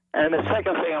 And the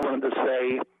second thing I wanted to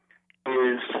say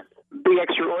is be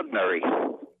extraordinary.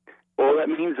 All that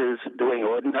means is doing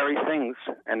ordinary things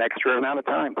an extra amount of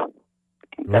time.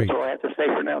 That's all I have to say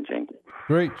for now, Gene.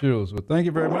 Great, Jules. Well, thank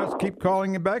you very much. Keep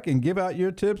calling it back and give out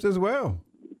your tips as well.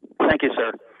 Thank you,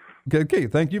 sir. Okay,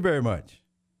 thank you very much.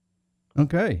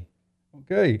 Okay.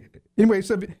 Anyway,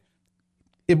 so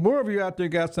if more of you out there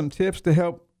got some tips to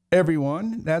help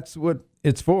everyone, that's what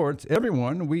it's for. It's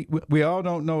everyone. We all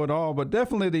don't know it all, but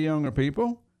definitely the younger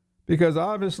people, because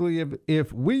obviously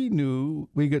if we knew,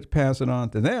 we could pass it on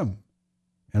to them.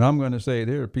 And I'm going to say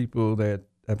there are people that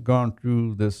have gone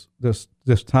through this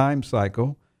time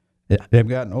cycle. They've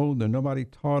gotten older. Nobody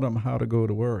taught them how to go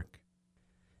to work.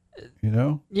 You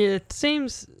know? Yeah, it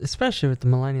seems, especially with the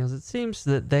millennials, it seems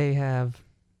that they have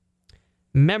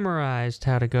memorized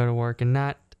how to go to work and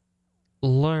not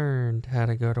learned how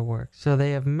to go to work. So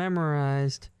they have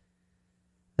memorized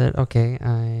that, okay,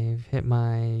 I've hit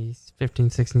my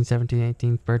 15th, 16th, 17th,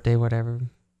 18th birthday, whatever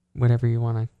you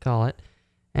want to call it,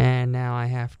 and now I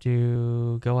have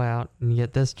to go out and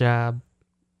get this job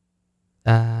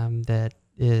that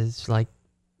is like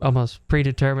almost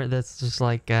predetermined, that's just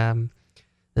like...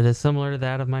 that is similar to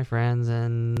that of my friends,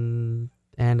 and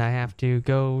I have to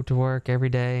go to work every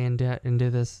day and do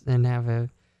this and have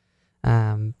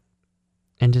and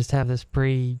just have this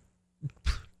predestined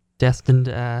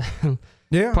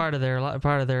part of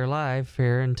their life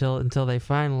here until they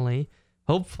finally,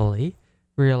 hopefully,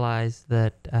 realize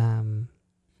that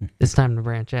it's time to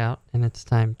branch out and it's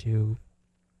time to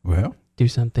do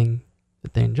something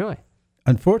that they enjoy.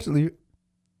 Unfortunately,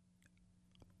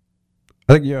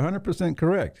 I think you're 100%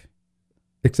 correct,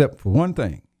 except for one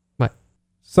thing. What?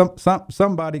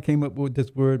 Somebody came up with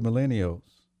this word millennials.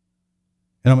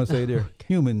 And I'm going to say they're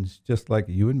humans just like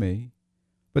you and me.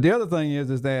 But the other thing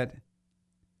is that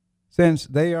since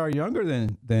they are younger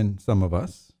than some of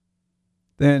us,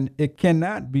 then it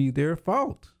cannot be their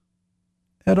fault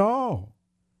at all.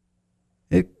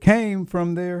 It came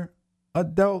from their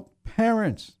adult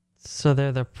parents. So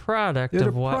they're the product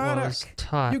of what was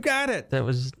taught. You got it. That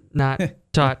was not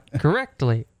taught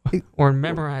correctly or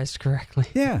memorized correctly.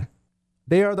 Yeah.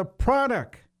 They are the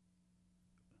product.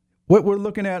 What we're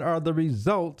looking at are the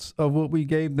results of what we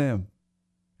gave them.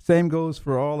 Same goes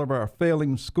for all of our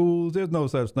failing schools. There's no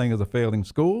such thing as a failing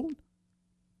school.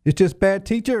 It's just bad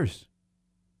teachers.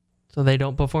 So they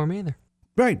don't perform either.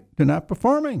 Right. They're not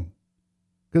performing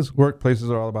because workplaces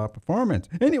are all about performance.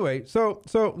 Anyway, so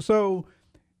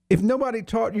if nobody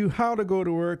taught you how to go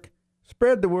to work,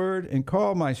 spread the word and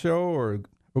call my show or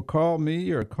call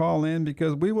me or call in,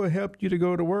 because we will help you to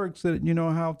go to work so that you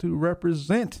know how to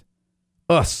represent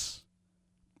us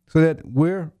so that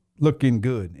we're looking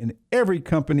good. And every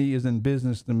company is in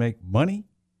business to make money.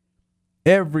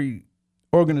 Every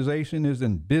organization is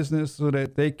in business so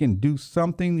that they can do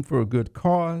something for a good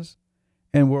cause.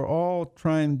 And we're all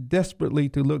trying desperately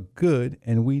to look good,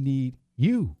 and we need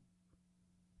you.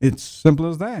 It's simple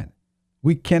as that.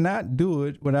 We cannot do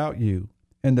it without you.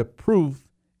 And the proof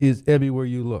is everywhere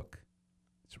you look.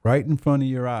 It's right in front of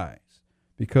your eyes,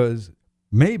 because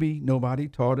maybe nobody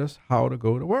taught us how to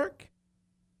go to work,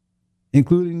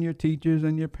 including your teachers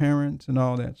and your parents and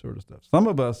all that sort of stuff. Some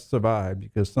of us survived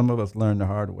because some of us learned the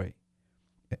hard way.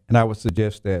 And I would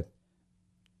suggest that,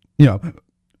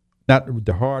 not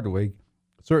the hard way,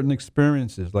 certain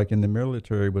experiences like in the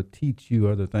military will teach you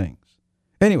other things.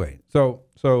 Anyway, so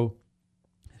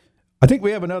I think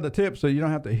we have another tip so you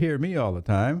don't have to hear me all the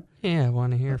time. Yeah, I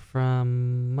want to hear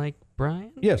from Mike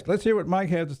Bryan. Yes, let's hear what Mike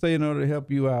has to say in order to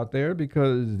help you out there,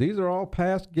 because these are all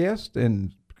past guests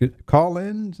and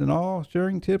call-ins and all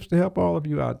sharing tips to help all of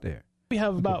you out there. We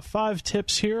have about 5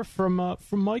 tips here from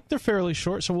Mike. They're fairly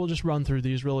short, so we'll just run through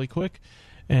these really quick.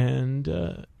 And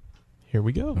here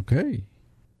we go. Okay.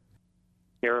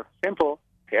 They're simple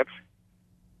tips.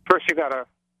 First, you got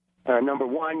to, number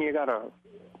one, you got to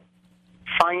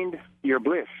find your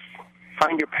bliss,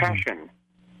 find your passion.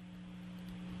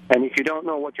 And if you don't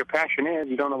know what your passion is,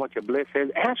 you don't know what your bliss is,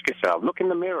 ask yourself, look in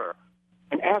the mirror,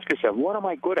 and ask yourself, what am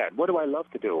I good at? What do I love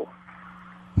to do?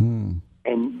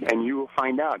 And you will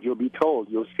find out. You'll be told.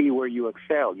 You'll see where you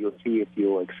excel. You'll see if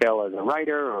you excel as a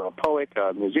writer or a poet or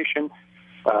a musician.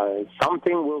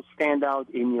 Something will stand out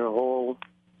in your whole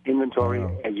inventory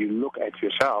as you look at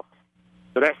yourself.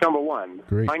 So that's number one.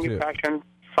 Great Find tip. your passion,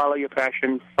 follow your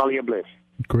bliss.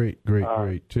 Great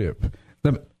tip.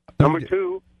 Number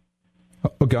two.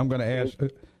 Okay, I'm going to ask.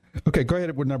 Okay, go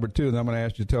ahead with number 2, and I'm going to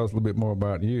ask you to tell us a little bit more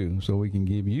about you so we can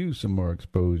give you some more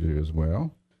exposure as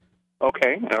well.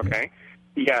 Okay.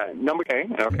 Yeah, number 2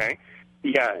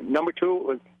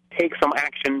 was take some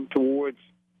action towards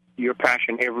your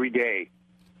passion every day.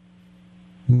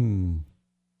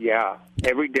 Yeah,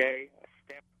 every day.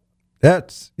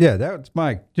 That's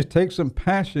Mike. Just take some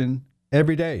passion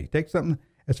every day. Take something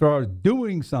as far as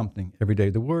doing something every day.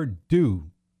 The word do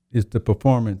is the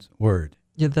performance word.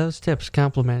 Yeah, those tips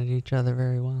complemented each other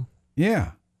very well.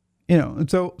 Yeah. And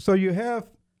so you have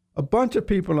a bunch of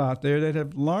people out there that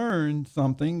have learned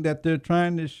something that they're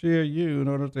trying to share you in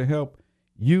order to help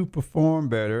you perform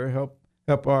better,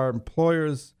 help our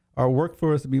employers, our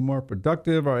workforce to be more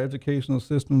productive, our educational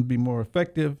systems be more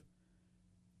effective,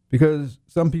 because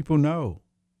some people know.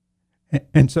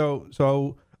 And so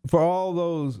for all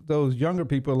those younger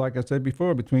people, like I said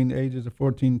before, between the ages of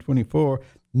 14 and 24,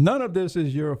 none of this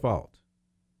is your fault.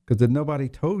 Because if nobody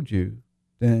told you,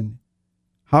 then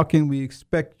how can we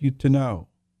expect you to know?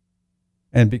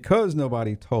 And because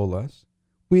nobody told us,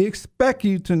 we expect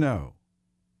you to know.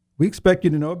 We expect you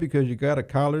to know because you got a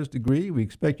college degree. We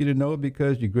expect you to know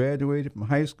because you graduated from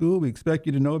high school. We expect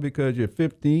you to know because you're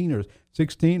 15 or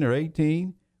 16 or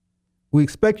 18. We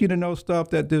expect you to know stuff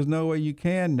that there's no way you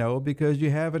can know because you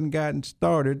haven't gotten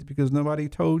started, because nobody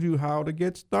told you how to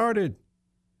get started.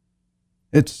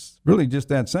 It's really just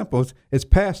that simple. It's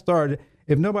past started.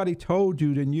 If nobody told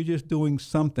you, then you're just doing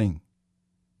something.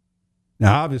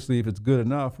 Now, obviously, if it's good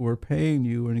enough, we're paying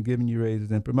you and giving you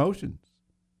raises and promotions.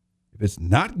 If it's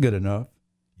not good enough,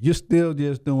 you're still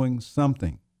just doing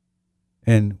something.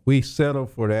 And we settle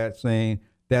for that, saying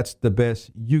that's the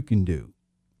best you can do.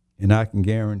 And I can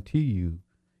guarantee you,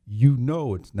 you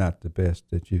know it's not the best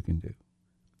that you can do.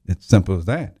 It's simple as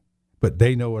that. But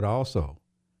they know it also.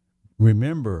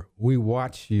 Remember, we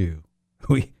watch you.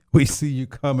 We see you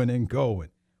coming and going.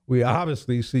 We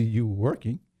obviously see you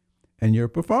working and your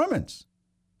performance.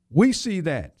 We see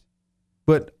that.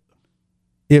 But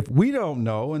if we don't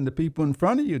know and the people in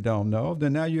front of you don't know,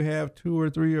 then now you have 2 or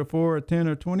 3 or 4 or 10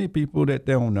 or 20 people that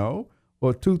don't know,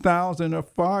 or 2,000 or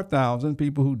 5,000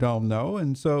 people who don't know.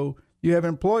 And so you have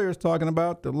employers talking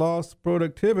about the lost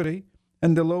productivity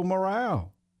and the low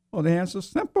morale. Well, the answer's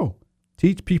simple.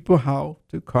 Teach people how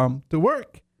to come to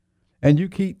work. And you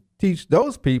teach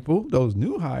those people, those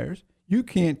new hires, you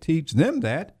can't teach them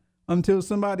that until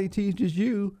somebody teaches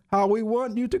you how we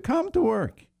want you to come to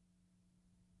work.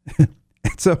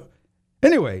 So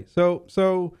anyway, so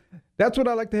that's what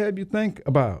I like to have you think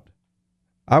about.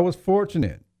 I was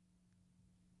fortunate.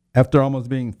 After almost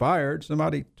being fired,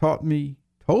 somebody told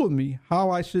me how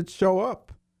I should show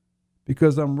up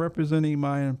because I'm representing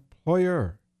my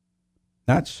employer.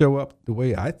 Not show up the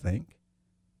way I think,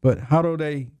 but how do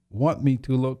they want me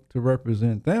to look to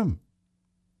represent them?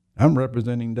 I'm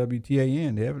representing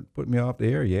WTAN. They haven't put me off the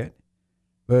air yet,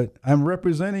 but I'm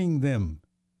representing them.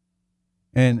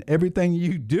 And everything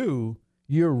you do,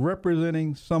 you're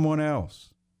representing someone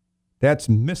else. That's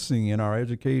missing in our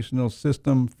educational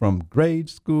system from grade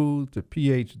school to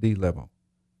PhD level.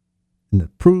 And the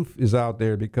proof is out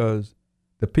there because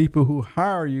the people who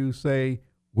hire you say,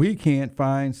 we can't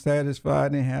find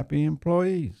satisfied and happy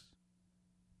employees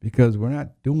because we're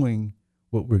not doing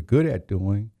what we're good at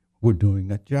doing. We're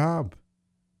doing a job.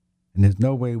 And there's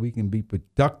no way we can be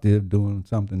productive doing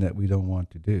something that we don't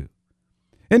want to do.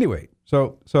 Anyway,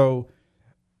 so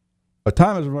our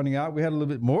time is running out. We had a little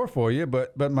bit more for you,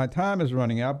 but my time is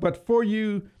running out. But for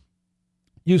you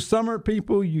summer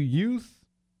people, you youth,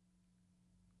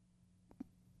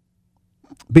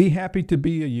 be happy to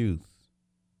be a youth.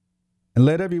 And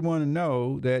let everyone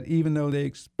know that even though they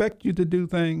expect you to do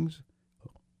things,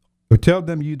 or tell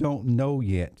them you don't know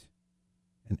yet,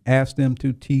 and ask them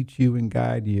to teach you and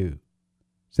guide you,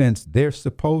 since they're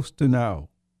supposed to know.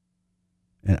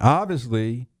 And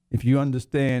obviously, if you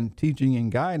understand teaching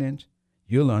and guidance,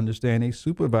 you'll understand a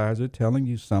supervisor telling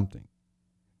you something.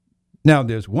 Now,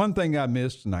 there's one thing I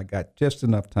missed, and I got just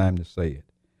enough time to say it.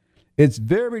 It's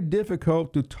very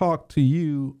difficult to talk to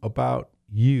you about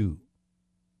you.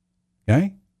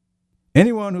 Okay?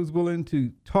 Anyone who's willing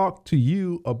to talk to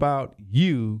you about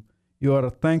you, you ought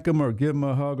to thank them or give them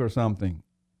a hug or something.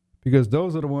 Because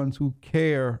those are the ones who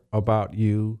care about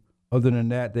you. Other than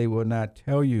that, they will not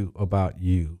tell you about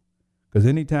you. Because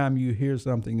anytime you hear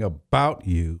something about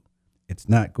you, it's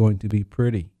not going to be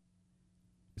pretty.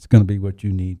 It's going to be what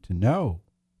you need to know,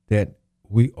 that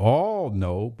we all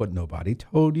know, but nobody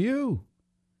told you.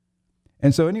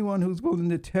 And so anyone who's willing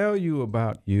to tell you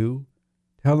about you,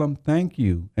 tell them thank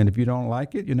you. And if you don't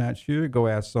like it, you're not sure, go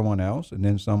ask someone else, and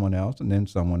then someone else, and then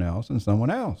someone else, and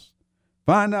someone else.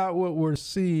 Find out what we're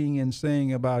seeing and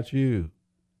saying about you.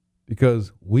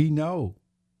 Because we know,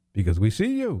 because we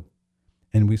see you,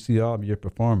 and we see all of your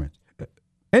performance.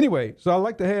 Anyway, so I'd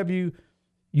like to have you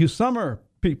summer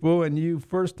people and you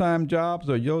first-time jobs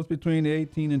or those between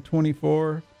 18 and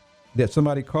 24 that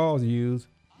somebody calls you,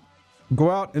 go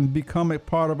out and become a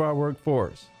part of our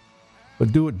workforce.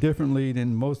 But do it differently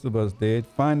than most of us did.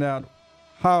 Find out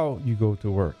how you go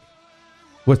to work.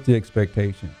 What's the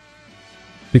expectation?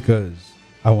 Because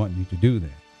I want you to do that.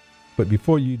 But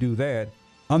before you do that,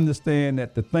 understand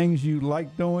that the things you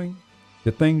like doing,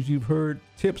 the things you've heard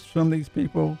tips from these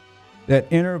people, that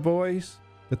inner voice,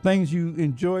 the things you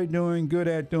enjoy doing, good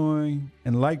at doing,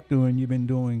 and like doing, you've been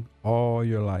doing all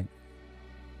your life.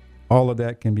 All of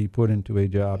that can be put into a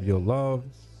job you'll love,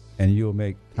 and you'll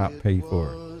make top pay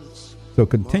for it. So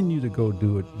continue to go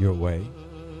do it your way.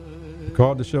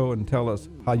 Call the show and tell us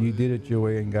how you did it your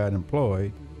way and got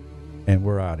employed, and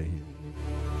we're out of here.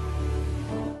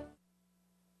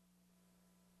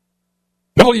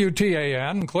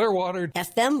 WTAN, Clearwater,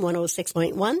 FM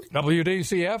 106.1,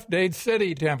 WDCF, Dade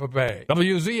City, Tampa Bay,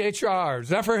 WZHR,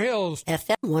 Zephyr Hills,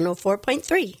 FM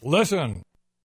 104.3. Listen.